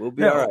 We'll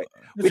be all right.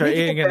 We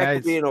need to get back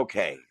to being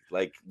okay,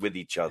 like with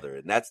each other,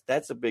 and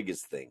that's the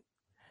biggest thing.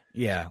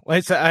 Yeah,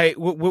 like so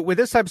with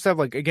this type of stuff,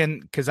 like again,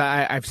 because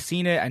I've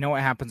seen it, I know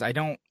what happens. I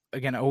don't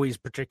always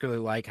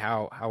particularly like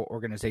how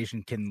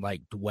organization can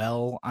like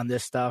dwell on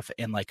this stuff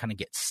and like kind of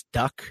get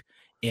stuck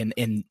and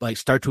like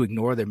start to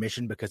ignore their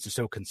mission because they're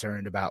so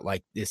concerned about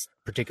like this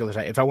particular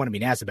type. If I want to be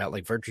nice about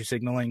like virtue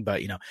signaling,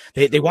 but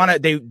they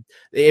want to,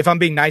 if I'm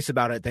being nice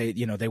about it, they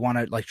want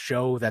to like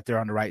show that they're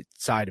on the right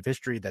side of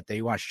history, that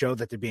they want to show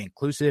that they're being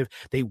inclusive.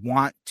 They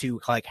want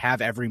to like have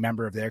every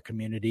member of their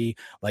community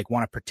like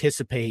want to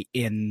participate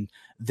in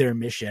their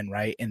mission,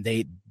 right? And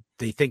they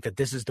think that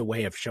this is the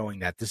way of showing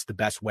that this is the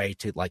best way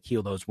to like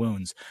heal those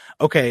wounds.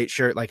 Okay,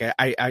 sure. Like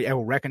I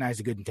will recognize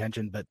the good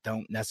intention, but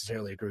don't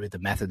necessarily agree with the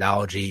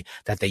methodology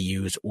that they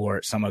use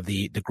or some of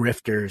the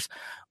grifters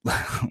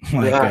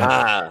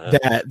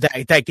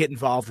that get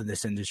involved in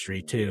this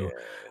industry too.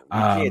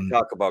 Yeah. We can't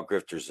talk about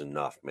grifters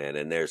enough, man.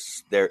 And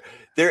they're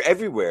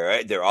everywhere.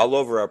 Right? They're all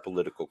over our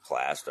political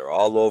class. They're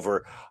all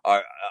over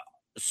our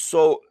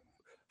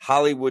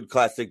Hollywood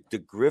class. The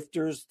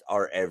grifters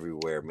are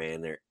everywhere,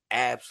 man. They're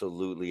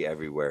absolutely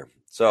everywhere.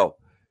 So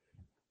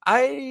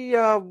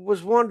I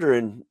was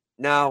wondering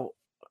now.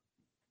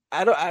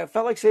 I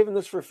felt like saving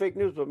this for fake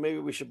news, but maybe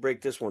we should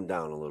break this one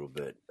down a little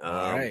bit.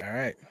 All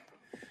right.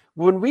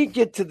 when we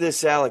get to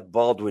this Alec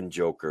Baldwin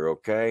Joker,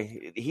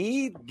 okay,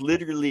 he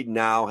literally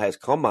now has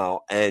come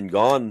out and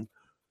gone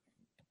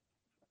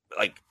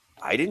like,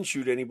 I didn't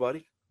shoot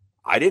anybody.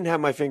 I didn't have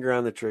my finger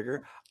on the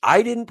trigger.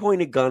 I didn't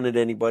point a gun at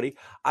anybody.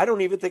 I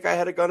don't even think I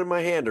had a gun in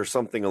my hand or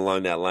something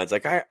along that lines.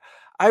 Like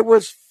I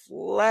was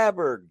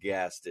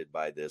flabbergasted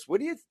by this. What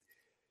do you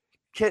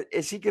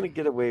is he going to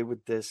get away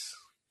with this?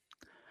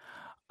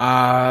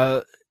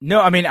 No,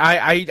 I mean,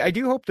 I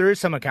do hope there is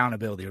some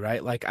accountability,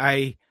 right? Like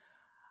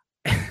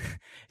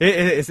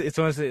it's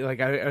honestly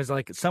like I was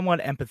like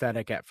somewhat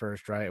empathetic at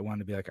first, right? I wanted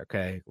to be like,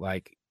 okay,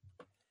 like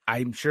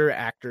I'm sure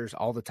actors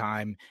all the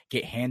time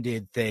get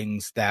handed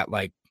things that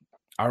like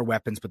are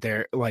weapons, but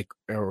they're like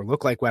or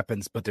look like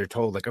weapons, but they're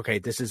told like, okay,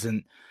 this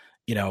isn't,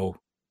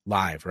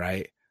 live,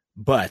 right?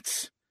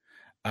 But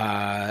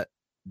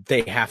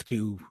they have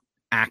to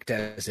act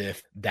as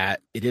if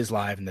that it is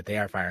live and that they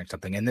are firing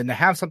something, and then to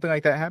have something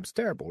like that happens,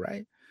 terrible,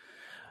 right?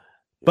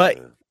 But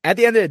at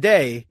the end of the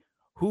day,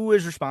 who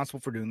is responsible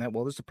for doing that?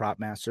 Well, there's the prop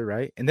master,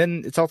 right? And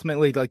then it's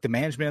ultimately like the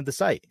management of the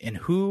site. And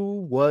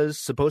who was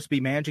supposed to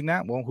be managing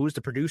that? Well, who's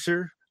the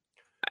producer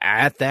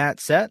at that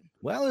set?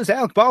 Well, it's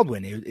Alec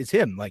Baldwin. It's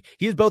him. Like,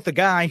 he's both the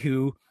guy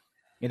who,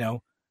 I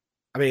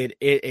mean,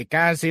 it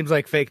kind of seems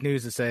like fake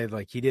news to say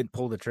like he didn't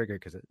pull the trigger,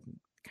 because it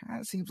kind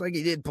of seems like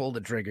he did pull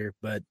the trigger,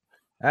 but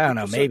I don't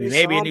know. Maybe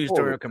a news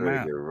story will come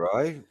out,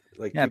 right?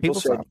 Like, yeah,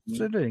 people said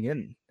it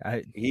again.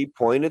 He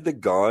pointed the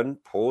gun,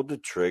 pulled the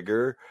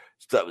trigger.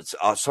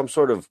 Some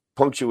sort of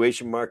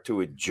punctuation mark to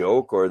a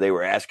joke, or they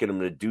were asking him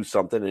to do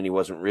something, and he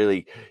wasn't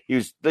really. He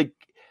was like,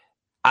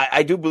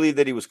 I do believe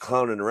that he was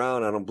clowning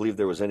around. I don't believe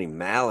there was any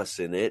malice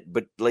in it,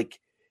 but like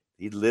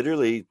he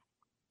literally.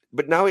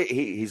 But now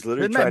he's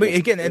literally trying to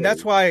again, and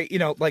that's why,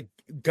 like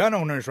gun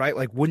owners, right,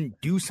 like wouldn't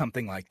do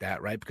something like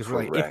that, right? Because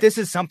we're like, if this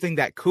is something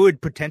that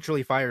could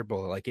potentially fire a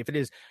bullet, like if it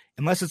is,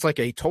 unless it's like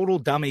a total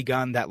dummy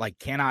gun that like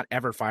cannot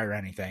ever fire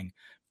anything,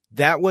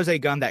 that was a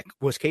gun that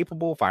was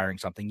capable of firing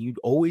something, you'd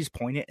always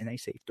point it in a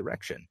safe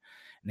direction.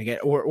 And again,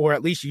 or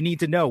at least you need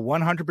to know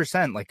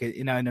 100%, like,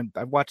 and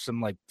I've watched some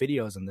like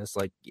videos on this,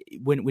 like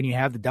when you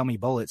have the dummy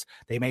bullets,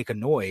 they make a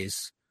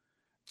noise.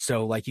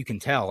 So like you can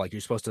tell, like you're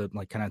supposed to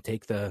like kind of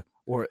take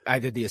or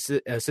either the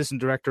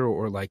assistant director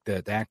or like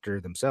the actor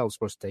themselves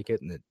supposed to take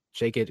it and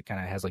shake it. It kind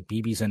of has like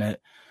BBs in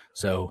it,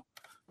 so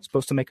it's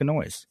supposed to make a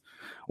noise.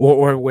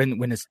 Or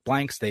when it's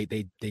blanks, they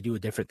do a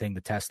different thing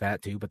to test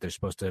that too. But they're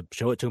supposed to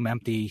show it to them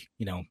empty,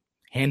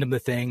 hand them the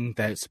thing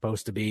that it's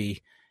supposed to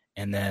be,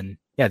 and then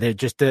they're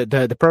just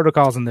the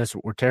protocols in this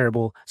were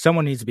terrible.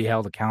 Someone needs to be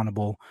held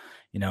accountable.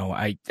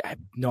 I have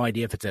no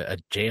idea if it's a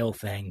jail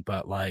thing,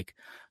 but like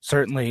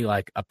certainly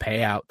like a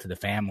payout to the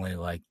family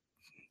like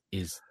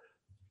is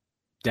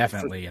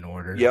definitely in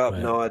order. Yeah,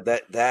 no,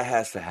 that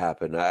has to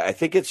happen. I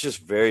think it's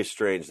just very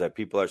strange that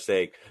people are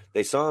saying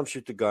they saw him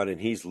shoot the gun, and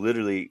he's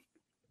literally.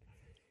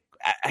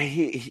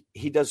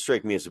 He does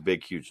strike me as a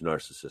big, huge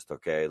narcissist.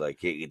 Okay,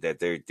 like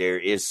that there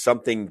is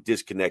something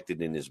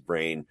disconnected in his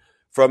brain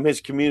from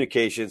his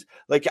communications.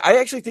 Like, I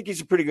actually think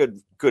he's a pretty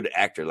good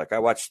actor. Like, I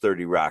watched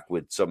 30 Rock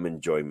with some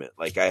enjoyment.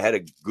 Like, I had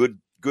a good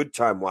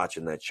time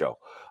watching that show.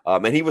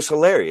 And he was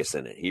hilarious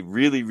in it. He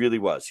really, really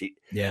was.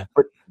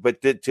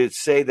 But to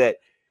say that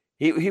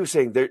he was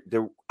saying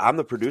there I'm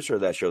the producer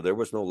of that show. There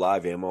was no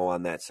live ammo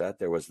on that set.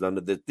 There was none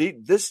of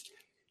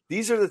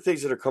these are the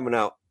things that are coming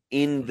out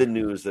in the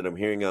news that I'm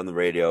hearing on the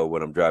radio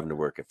when I'm driving to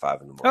work at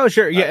 5 a.m. Oh,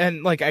 sure. Yeah.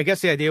 And like, I guess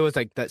the idea was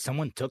like that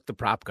someone took the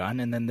prop gun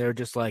and then they're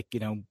just like,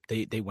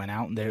 they went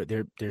out and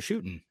they're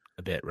shooting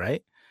a bit.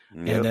 Right.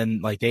 Yep. And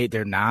then like,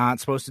 they're not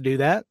supposed to do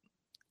that.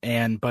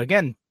 But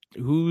again,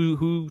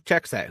 who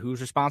checks that?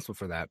 Who's responsible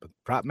for that? But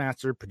prop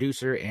master,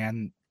 producer,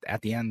 and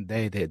at the end,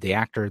 the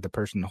actor, the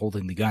person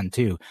holding the gun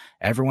too.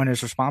 Everyone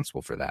is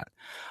responsible for that.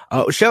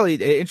 Shelley,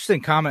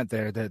 interesting comment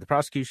there. The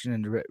prosecution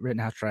in the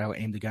Rittenhouse trial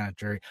aimed the gun at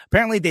jury.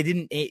 Apparently,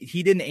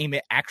 he didn't aim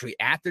it actually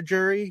at the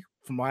jury,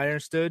 from what I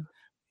understood.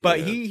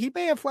 But he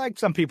may have flagged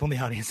some people in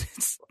the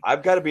audience.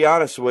 I've got to be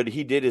honest. What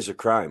he did is a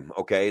crime.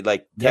 Okay,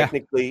 like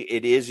technically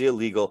it is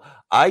illegal.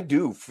 I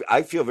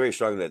feel very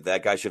strongly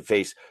that guy should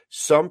face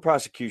some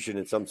prosecution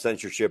and some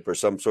censorship or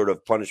some sort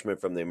of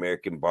punishment from the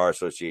American Bar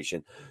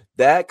Association.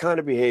 That kind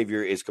of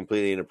behavior is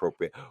completely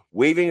inappropriate.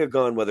 Waving a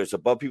gun, whether it's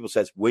above people's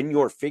heads, when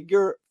your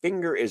finger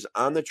is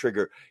on the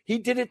trigger, he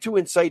did it to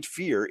incite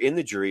fear in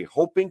the jury,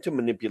 hoping to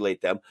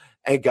manipulate them.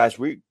 And guys,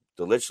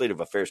 the Legislative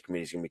Affairs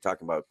Committee is going to be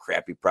talking about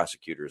crappy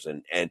prosecutors,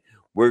 and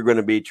we're going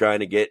to be trying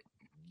to get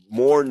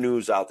more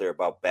news out there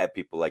about bad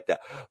people like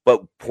that.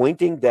 But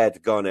pointing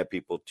that gun at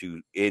people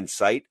to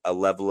incite a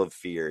level of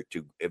fear,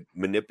 to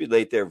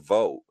manipulate their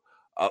vote,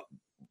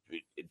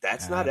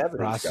 that's not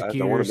evidence.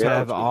 Prosecutors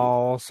have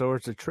all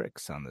sorts of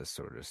tricks on this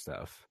sort of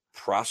stuff.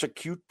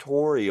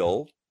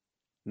 Prosecutorial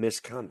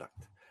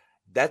misconduct.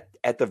 That,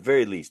 at the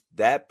very least,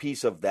 that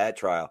piece of that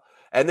trial,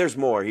 and there's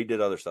more. He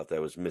did other stuff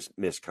that was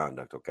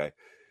misconduct, okay?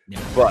 Yeah.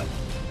 But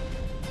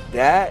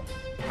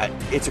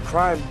it's a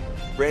crime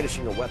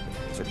brandishing a weapon.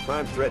 It's a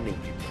crime threatening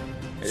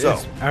people.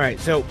 All right.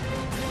 So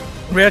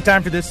We're out of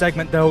time for this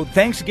segment, though.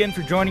 Thanks again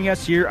for joining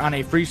us here on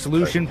A Free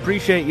Solution.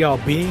 Appreciate y'all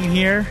being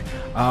here.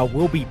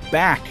 We'll be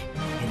back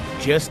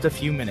in just a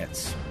few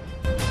minutes.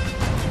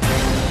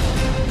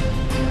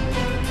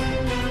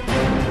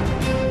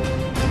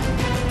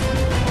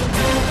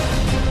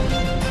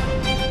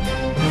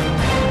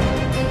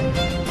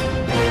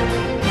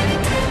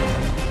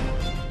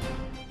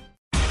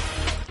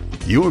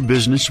 Your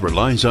business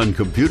relies on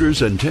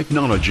computers and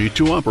technology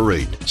to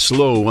operate.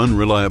 Slow,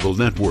 unreliable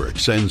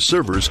networks and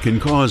servers can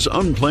cause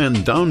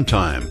unplanned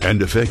downtime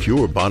and affect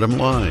your bottom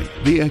line.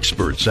 The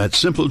experts at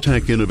Simple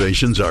Tech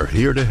Innovations are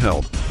here to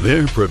help.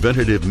 Their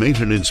preventative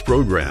maintenance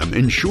program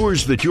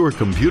ensures that your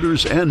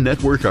computers and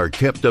network are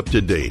kept up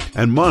to date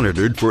and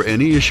monitored for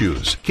any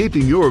issues,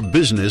 keeping your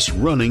business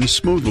running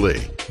smoothly.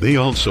 They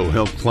also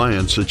help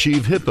clients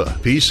achieve HIPAA,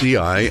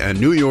 PCI,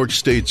 and New York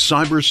State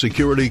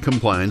cybersecurity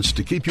compliance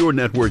to keep your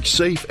network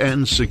safe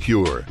and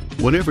secure.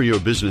 Whatever your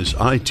business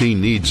IT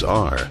needs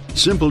are,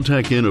 Simple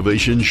Tech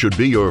Innovation should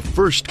be your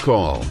first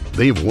call.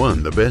 They've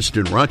won the Best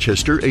in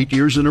Rochester 8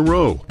 years in a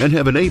row and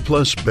have an A+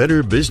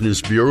 Better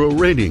Business Bureau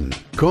rating.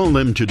 Call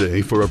them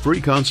today for a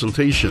free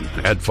consultation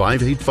at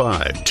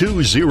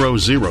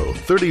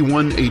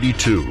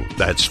 585-200-3182.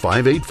 That's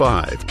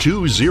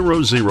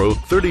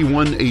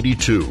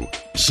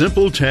 585-200-3182.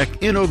 Simple Tech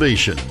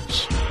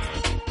Innovations.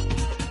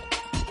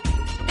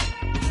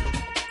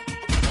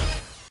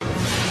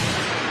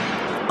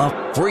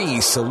 A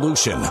free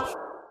solution.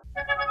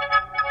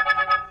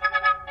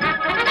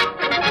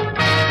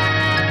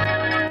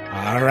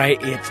 All right,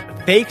 it's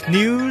Fake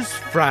News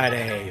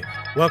Friday.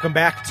 Welcome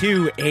back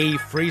to A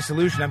Free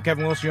Solution. I'm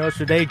Kevin Wilson, your host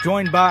today,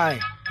 joined by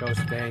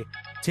host today,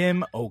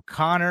 Tim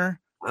O'Connor.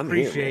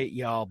 Appreciate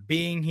y'all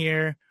being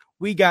here.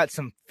 We got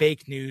some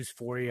fake news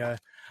for you.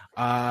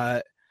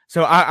 So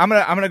I'm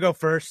gonna go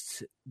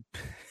first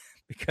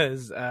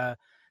because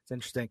it's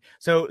interesting.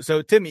 So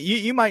Tim,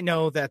 you might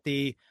know that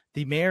the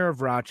mayor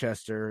of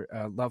Rochester,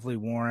 Lovely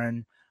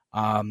Warren,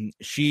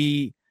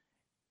 she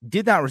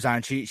did not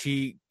resign.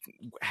 She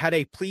had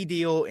a plea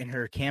deal in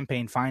her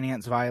campaign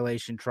finance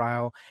violation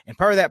trial, and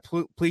part of that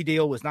plea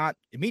deal was not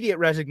immediate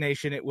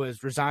resignation; it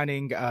was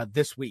resigning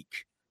this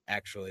week,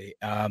 actually.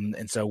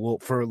 And so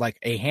for like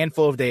a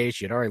handful of days,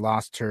 she had already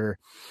lost her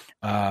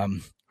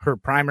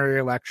primary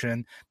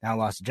election, now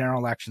lost the general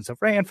election. So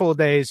for a handful of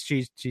days,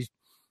 she's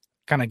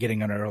kind of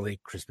getting an early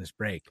Christmas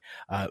break,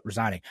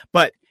 resigning.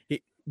 But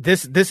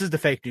this is the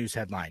fake news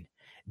headline.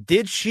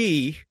 Did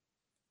she,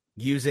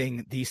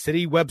 using the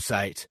city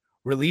website,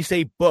 release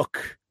a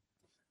book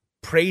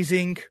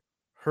praising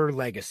her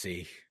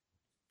legacy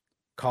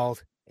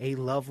called A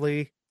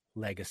Lovely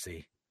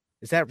Legacy?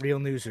 Is that real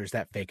news or is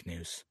that fake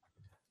news?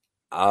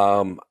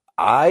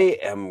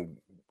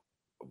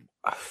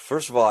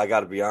 First of all, I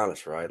got to be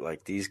honest, right?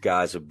 Like, these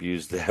guys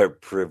abuse their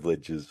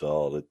privileges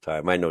all the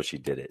time. I know she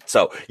did it.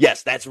 So,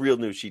 yes, that's real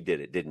news. She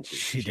did it, didn't she?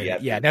 She did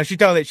it. Yeah. Now, she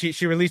told it.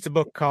 She released a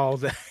book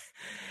called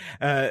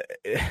A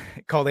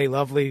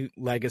Lovely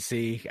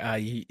Legacy.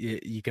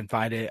 You can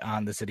find it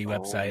on the city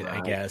website,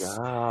 I guess.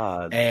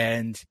 God.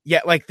 And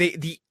yeah, like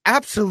the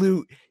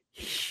absolute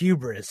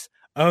hubris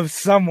of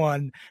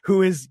someone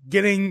who is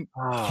getting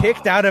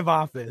kicked out of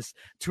office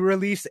to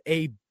release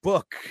a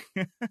book.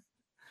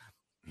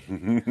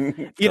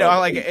 You know,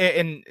 like,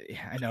 and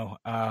I know,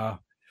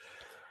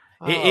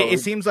 it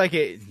seems like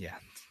it. Yeah,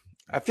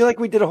 I feel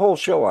like we did a whole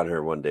show on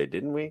her one day,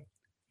 didn't we?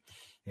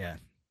 Yeah.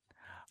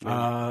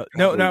 No,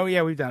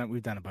 yeah, we've done it.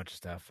 We've done a bunch of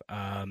stuff.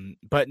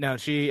 But no,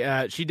 she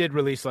did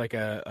release like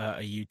a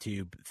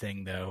YouTube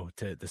thing though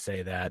to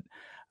say that,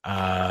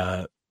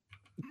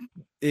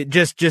 it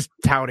just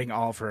touting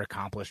all of her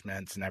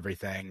accomplishments and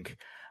everything.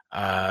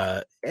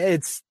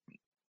 It's,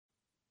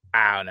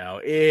 I don't know.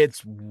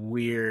 It's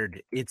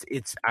weird.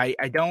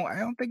 I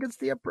don't think it's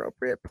the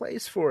appropriate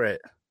place for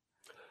it.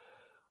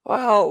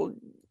 Well,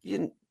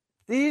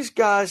 these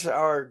guys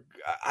are,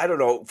 I don't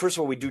know. First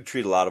of all, we do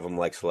treat a lot of them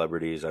like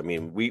celebrities. I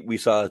mean, we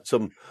saw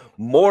some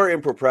more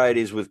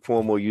improprieties with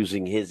Cuomo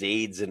using his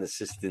aides and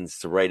assistants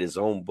to write his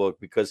own book,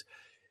 because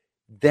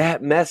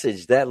that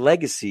message, that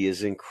legacy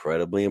is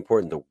incredibly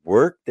important. The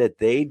work that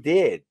they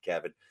did,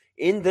 Kevin,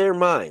 in their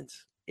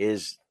minds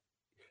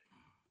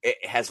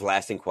it has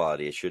lasting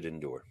quality. It should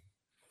endure.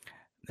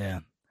 Yeah.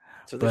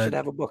 So they should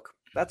have a book.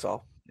 That's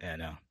all. Yeah,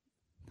 no.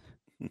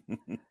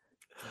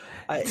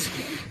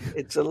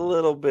 It's a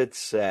little bit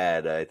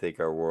sad, I think,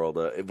 our world.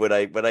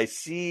 When I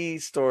see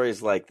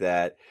stories like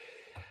that,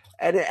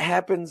 and it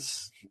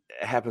happens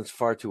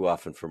far too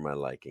often for my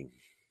liking.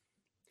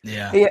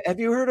 Yeah. Hey, have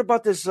you heard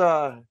about this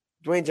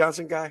Dwayne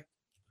Johnson guy?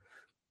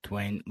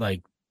 Dwayne,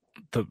 like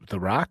the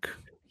Rock?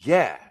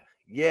 Yeah.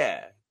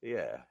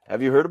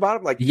 Have you heard about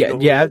him? Like,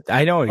 yeah,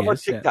 I know. How about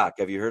TikTok?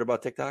 Have you heard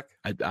about TikTok?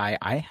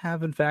 I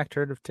have in fact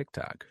heard of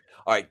TikTok.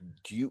 All right.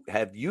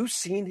 Have you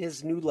seen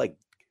his new like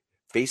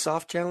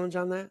face-off challenge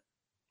on that?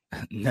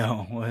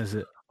 No, what is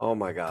it? Oh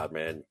my God,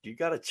 man. You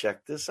got to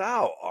check this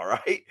out. All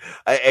right.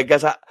 I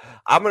guess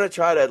I'm going to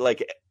try to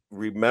like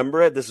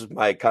remember it. This is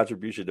my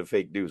contribution to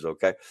fake news.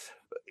 Okay.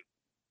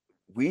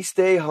 We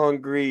stay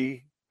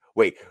hungry.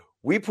 Wait,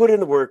 We put in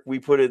the work, we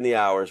put in the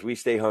hours, we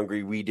stay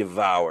hungry, we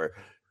devour.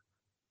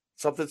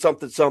 Something,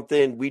 something,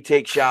 something. We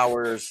take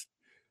showers.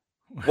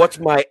 What's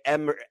my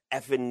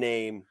effing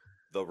name?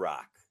 The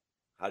Rock.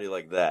 How do you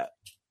like that?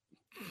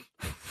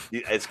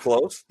 It's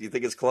close. Do you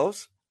think it's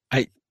close?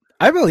 I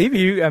believe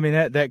you. I mean,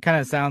 that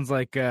kind of sounds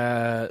like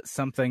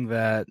something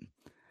that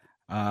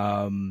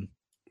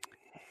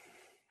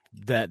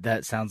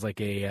that sounds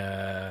like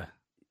a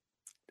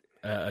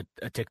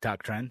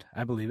TikTok trend.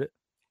 I believe it.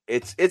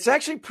 It's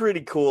actually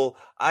pretty cool.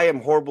 I am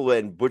horrible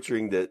at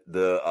butchering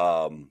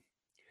the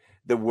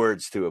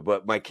words to it,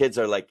 but my kids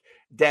are like,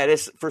 Dad,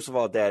 first of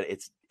all, Dad,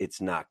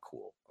 it's not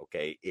cool.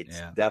 Okay. It's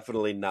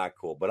definitely not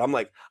cool. But I'm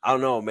like, I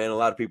don't know, man. A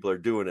lot of people are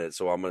doing it.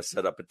 So I'm going to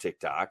set up a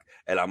TikTok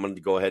and I'm going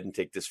to go ahead and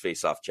take this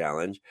face off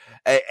challenge.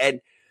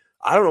 And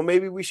I don't know,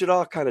 maybe we should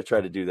all kind of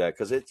try to do that.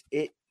 Cause I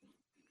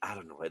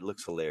don't know. It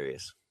looks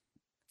hilarious.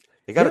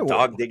 They got a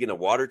dog digging a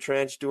water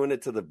trench, doing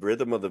it to the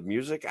rhythm of the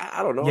music.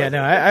 I don't know. Yeah,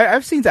 no,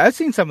 I've seen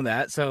some of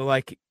that. So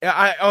like,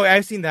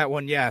 I've seen that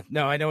one. Yeah,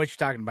 no, I know what you're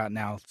talking about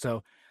now.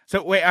 So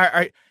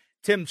wait,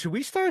 Tim, should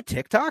we start a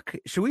TikTok?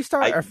 Should we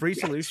start a free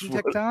solution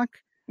TikTok?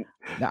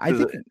 No, I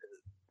think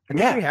we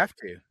have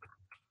to.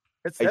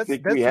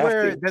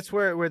 That's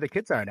where the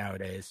kids are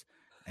nowadays,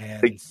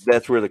 and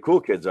that's where the cool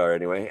kids are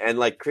anyway, and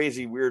like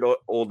crazy weird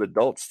old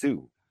adults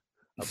too.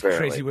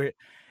 Apparently. Crazy weird.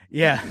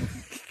 Yeah,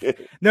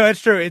 no,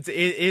 it's true. It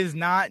is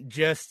not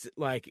just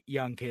like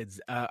young kids.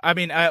 I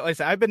mean, like I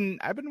said, I've been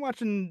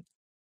watching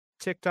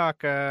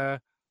TikTok a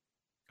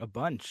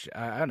bunch.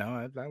 I don't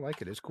know. I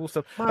like it. It's cool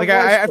stuff. Like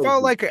I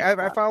follow like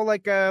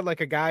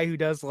a guy who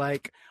does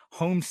like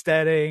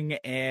homesteading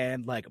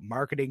and like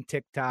marketing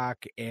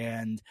TikTok,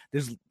 and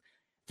there's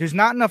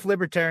not enough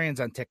libertarians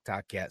on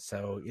TikTok yet.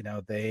 So you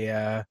know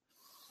they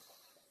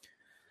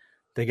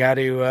got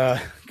to.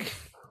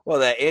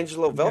 Well, that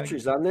Angelo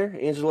Veltri's on there.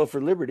 Angelo for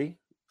Liberty.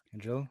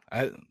 Angelo?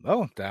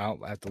 I'll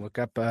have to look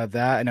up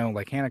that. I know,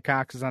 like, Hannah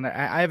Cox is on there.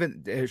 I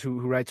haven't, who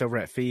writes over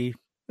at Fee.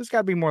 There's got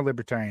to be more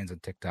libertarians on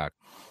TikTok.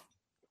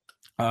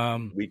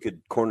 We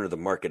could corner the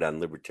market on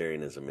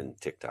libertarianism in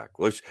TikTok,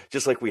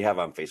 just like we have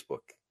on Facebook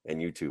and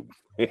YouTube.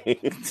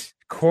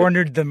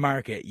 Cornered the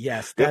market.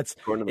 Yes, that's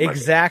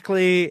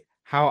exactly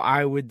how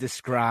I would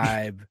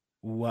describe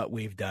what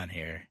we've done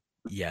here.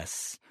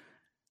 Yes.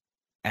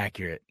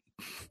 Accurate.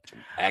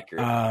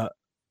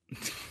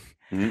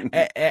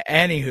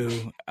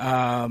 Anywho,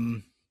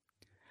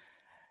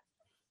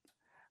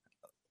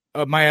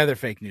 my other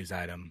fake news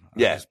item.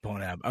 Just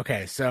pulling it up.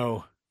 Okay,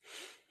 so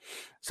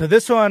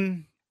this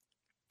one,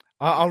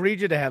 I'll read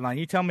you the headline.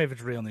 You tell me if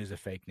it's real news or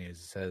fake news.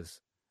 It says,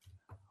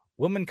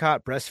 "Woman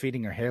caught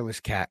breastfeeding her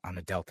hairless cat on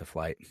a Delta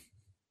flight."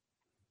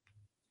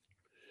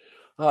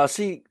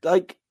 See,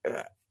 like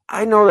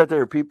I know that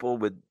there are people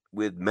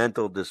with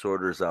mental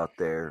disorders out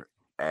there,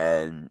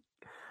 and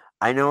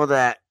I know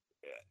that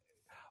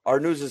our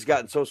news has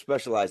gotten so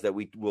specialized that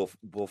we will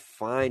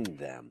find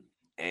them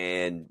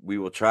and we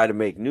will try to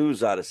make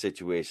news out of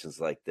situations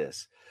like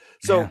this.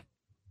 So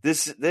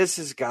this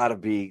has got to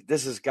be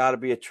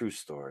a true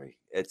story.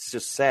 It's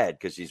just sad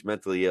because she's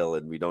mentally ill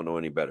and we don't know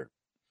any better.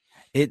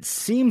 It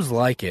seems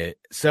like it.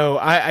 So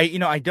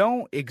I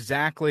don't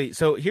exactly.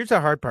 So here's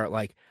the hard part.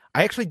 Like,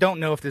 I actually don't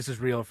know if this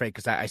is real or fake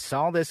because I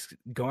saw this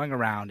going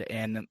around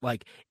and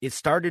like it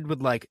started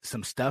with like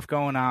some stuff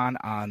going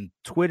on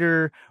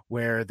Twitter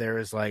where there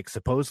is like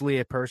supposedly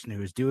a person who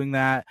was doing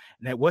that,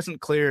 and it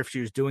wasn't clear if she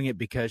was doing it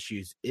because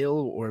she's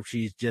ill or if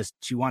she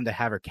wanted to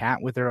have her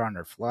cat with her on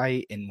her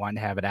flight and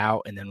wanted to have it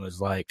out and then was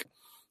like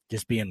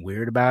just being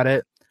weird about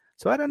it.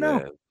 So I don't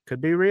know.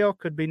 Could be real,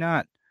 could be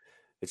not.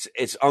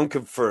 It's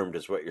unconfirmed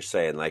is what you're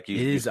saying. Like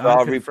you saw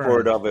a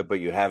report of it,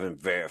 but you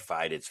haven't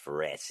verified its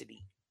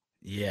veracity.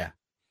 Yeah,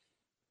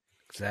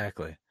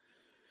 exactly.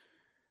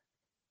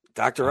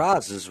 Dr.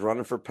 Oz is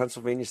running for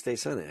Pennsylvania State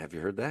Senate. Have you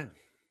heard that?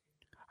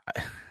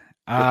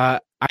 I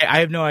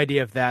have no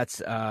idea if that's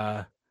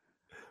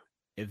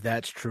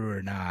true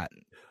or not.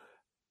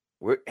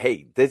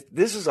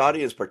 This is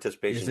audience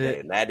participation day,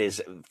 and that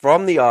is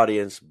from the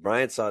audience.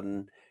 Brian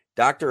Sutton,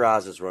 Dr.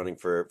 Oz is running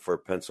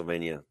for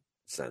Pennsylvania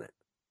Senate.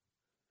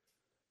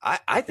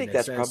 I think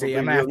that's probably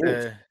real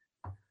news.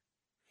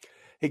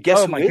 Hey,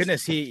 guess my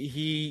goodness,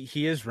 he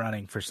is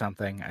running for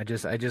something. I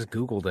just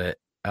Googled it.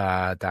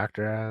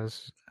 Dr.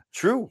 Oz.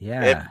 True.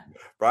 Yeah.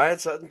 Brian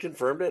Sutton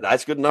confirmed it.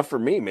 That's good enough for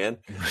me, man.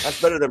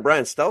 That's better than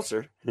Brian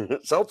Stelter,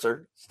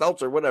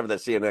 whatever, that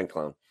CNN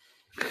clown.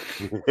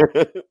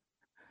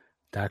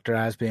 Dr.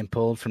 Oz being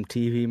pulled from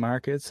TV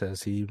markets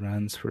as he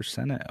runs for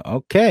Senate.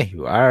 Okay.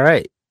 All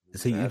right.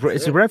 Is he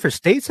running for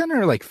state Senate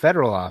or like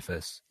federal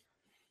office?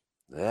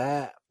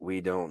 That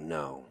we don't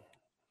know.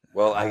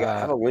 Well, I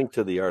have a link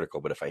to the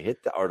article, but if I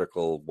hit the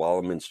article while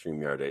I'm in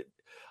StreamYard,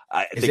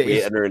 I think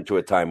we enter into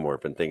a time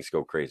warp and things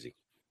go crazy.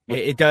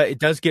 It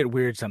does get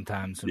weird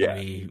sometimes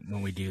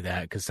when we do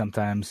that because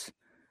sometimes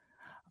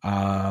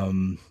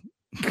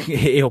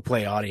it'll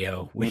play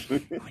audio when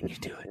you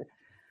do it.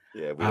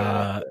 Yeah, we don't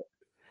like that.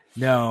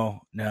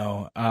 No.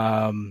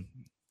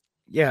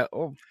 Yeah.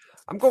 Oh,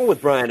 I'm going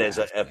with Brian as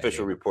an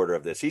official reporter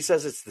of this. He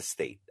says it's the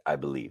state, I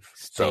believe.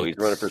 So he's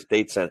running for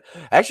state senate.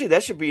 Actually,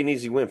 that should be an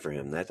easy win for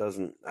him.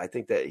 I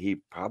think that he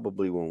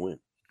probably will win.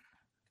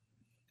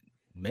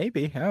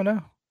 Maybe. I don't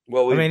know.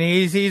 Well, I mean,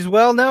 he's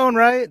well known,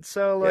 right?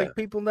 So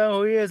people know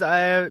who he is.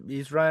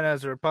 He's running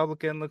as a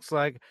Republican. Looks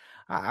like.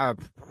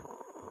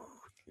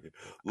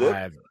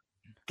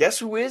 Guess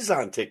who is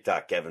on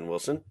TikTok, Kevin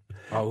Wilson?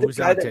 Oh, who's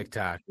on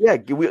TikTok? Yeah,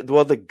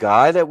 the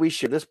guy that we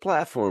share this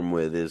platform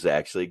with is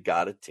actually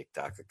got a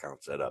TikTok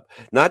account set up.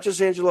 Not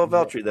just Angelo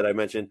Veltri that I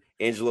mentioned,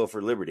 Angelo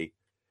for Liberty,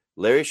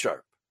 Larry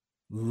Sharp.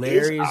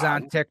 Larry's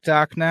on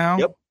TikTok now?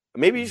 Yep.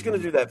 Maybe he's going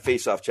to do that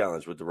face-off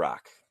challenge with The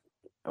Rock.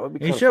 That would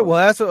be you should.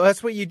 Well,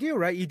 that's what you do,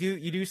 right? You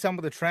do some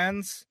of the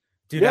trends.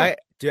 Dude, I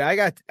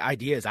got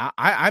ideas.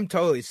 I'm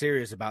totally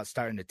serious about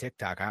starting a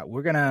TikTok.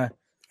 We're gonna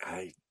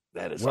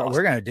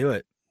do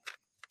it.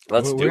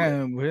 We're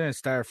gonna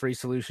start a Free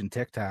Solution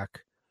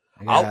TikTok.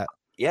 I'll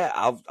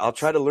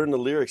try to learn the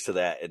lyrics to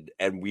that,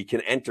 and we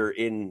can enter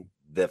in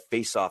the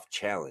face-off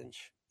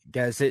challenge.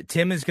 Guys,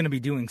 Tim is gonna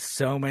be doing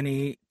so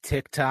many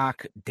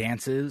TikTok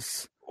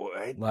dances.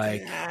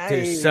 Like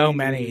there's so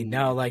many.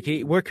 No, like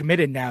we're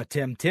committed now,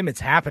 Tim. Tim, it's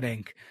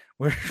happening.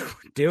 We're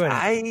doing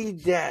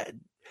it.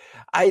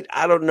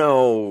 I don't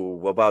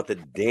know about the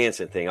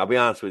dancing thing. I'll be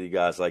honest with you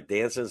guys. Like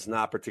dancing's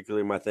not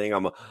particularly my thing.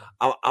 I'm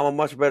a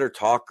much better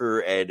talker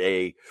and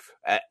a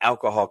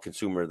alcohol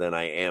consumer than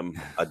I am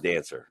a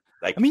dancer.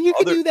 Like, I mean, you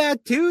can do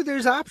that too.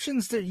 There's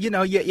options to,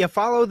 you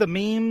follow the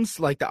memes,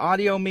 like the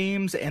audio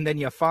memes, and then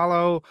you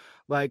follow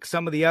like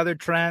some of the other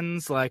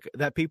trends like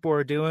that people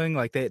are doing.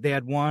 Like they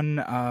had one,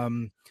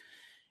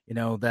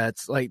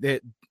 that's like they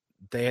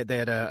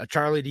had a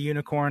Charlie the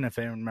Unicorn. If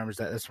anyone remembers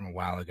that, that's from a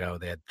while ago.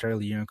 They had Charlie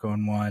the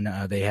Unicorn one.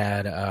 They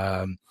had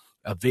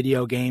a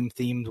video game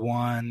themed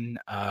one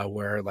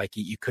where like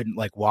you couldn't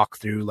like walk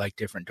through like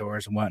different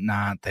doors and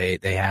whatnot. They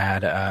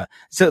had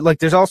so like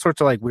there's all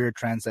sorts of like weird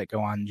trends that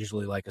go on,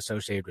 usually like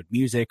associated with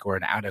music or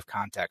an out of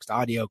context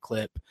audio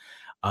clip.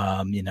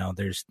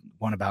 There's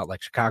one about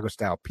like Chicago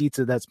style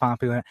pizza that's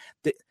popular.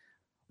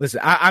 Listen,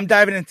 I'm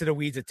diving into the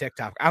weeds of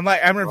TikTok.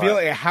 I'm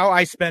revealing how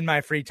I spend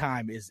my free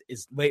time is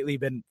lately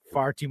been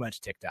far too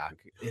much TikTok.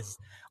 Is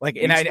like,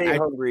 and I stay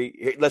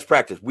hungry. Let's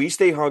practice. We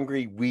stay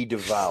hungry. We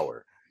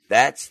devour.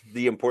 That's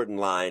the important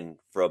line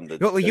from the. You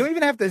don't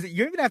even have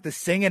to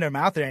sing in or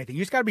mouth or anything.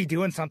 You just got to be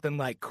doing something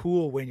like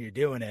cool when you're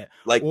doing it,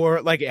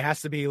 or like it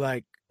has to be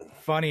like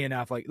funny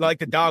enough. Like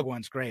the dog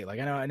one's great.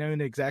 Like I know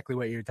exactly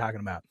what you're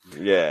talking about.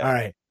 Yeah. All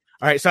right.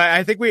 So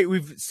I think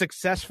we've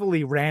successful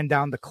ran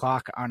down the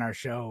clock on our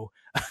show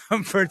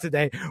for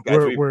today.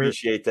 Guys, we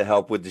appreciate the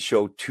help with the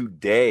show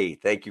today.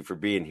 Thank you for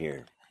being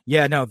here.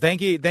 Yeah, no,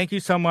 thank you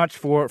so much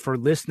for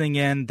listening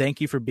in.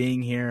 Thank you for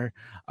being here.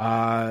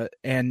 And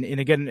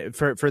again,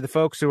 for the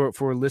folks who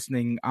are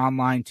listening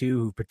online too,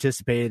 who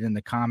participated in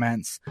the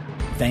comments,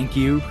 thank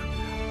you.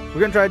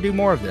 We're gonna try to do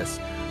more of this.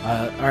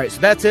 All right,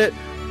 so that's it.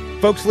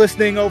 Folks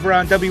listening over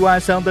on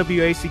WISL and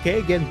WACK,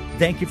 again,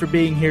 thank you for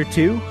being here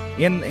too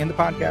in the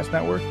podcast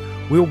network.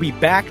 We will be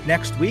back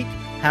next week.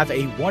 Have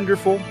a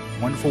wonderful,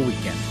 wonderful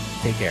weekend.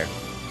 Take care.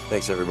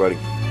 Thanks, everybody.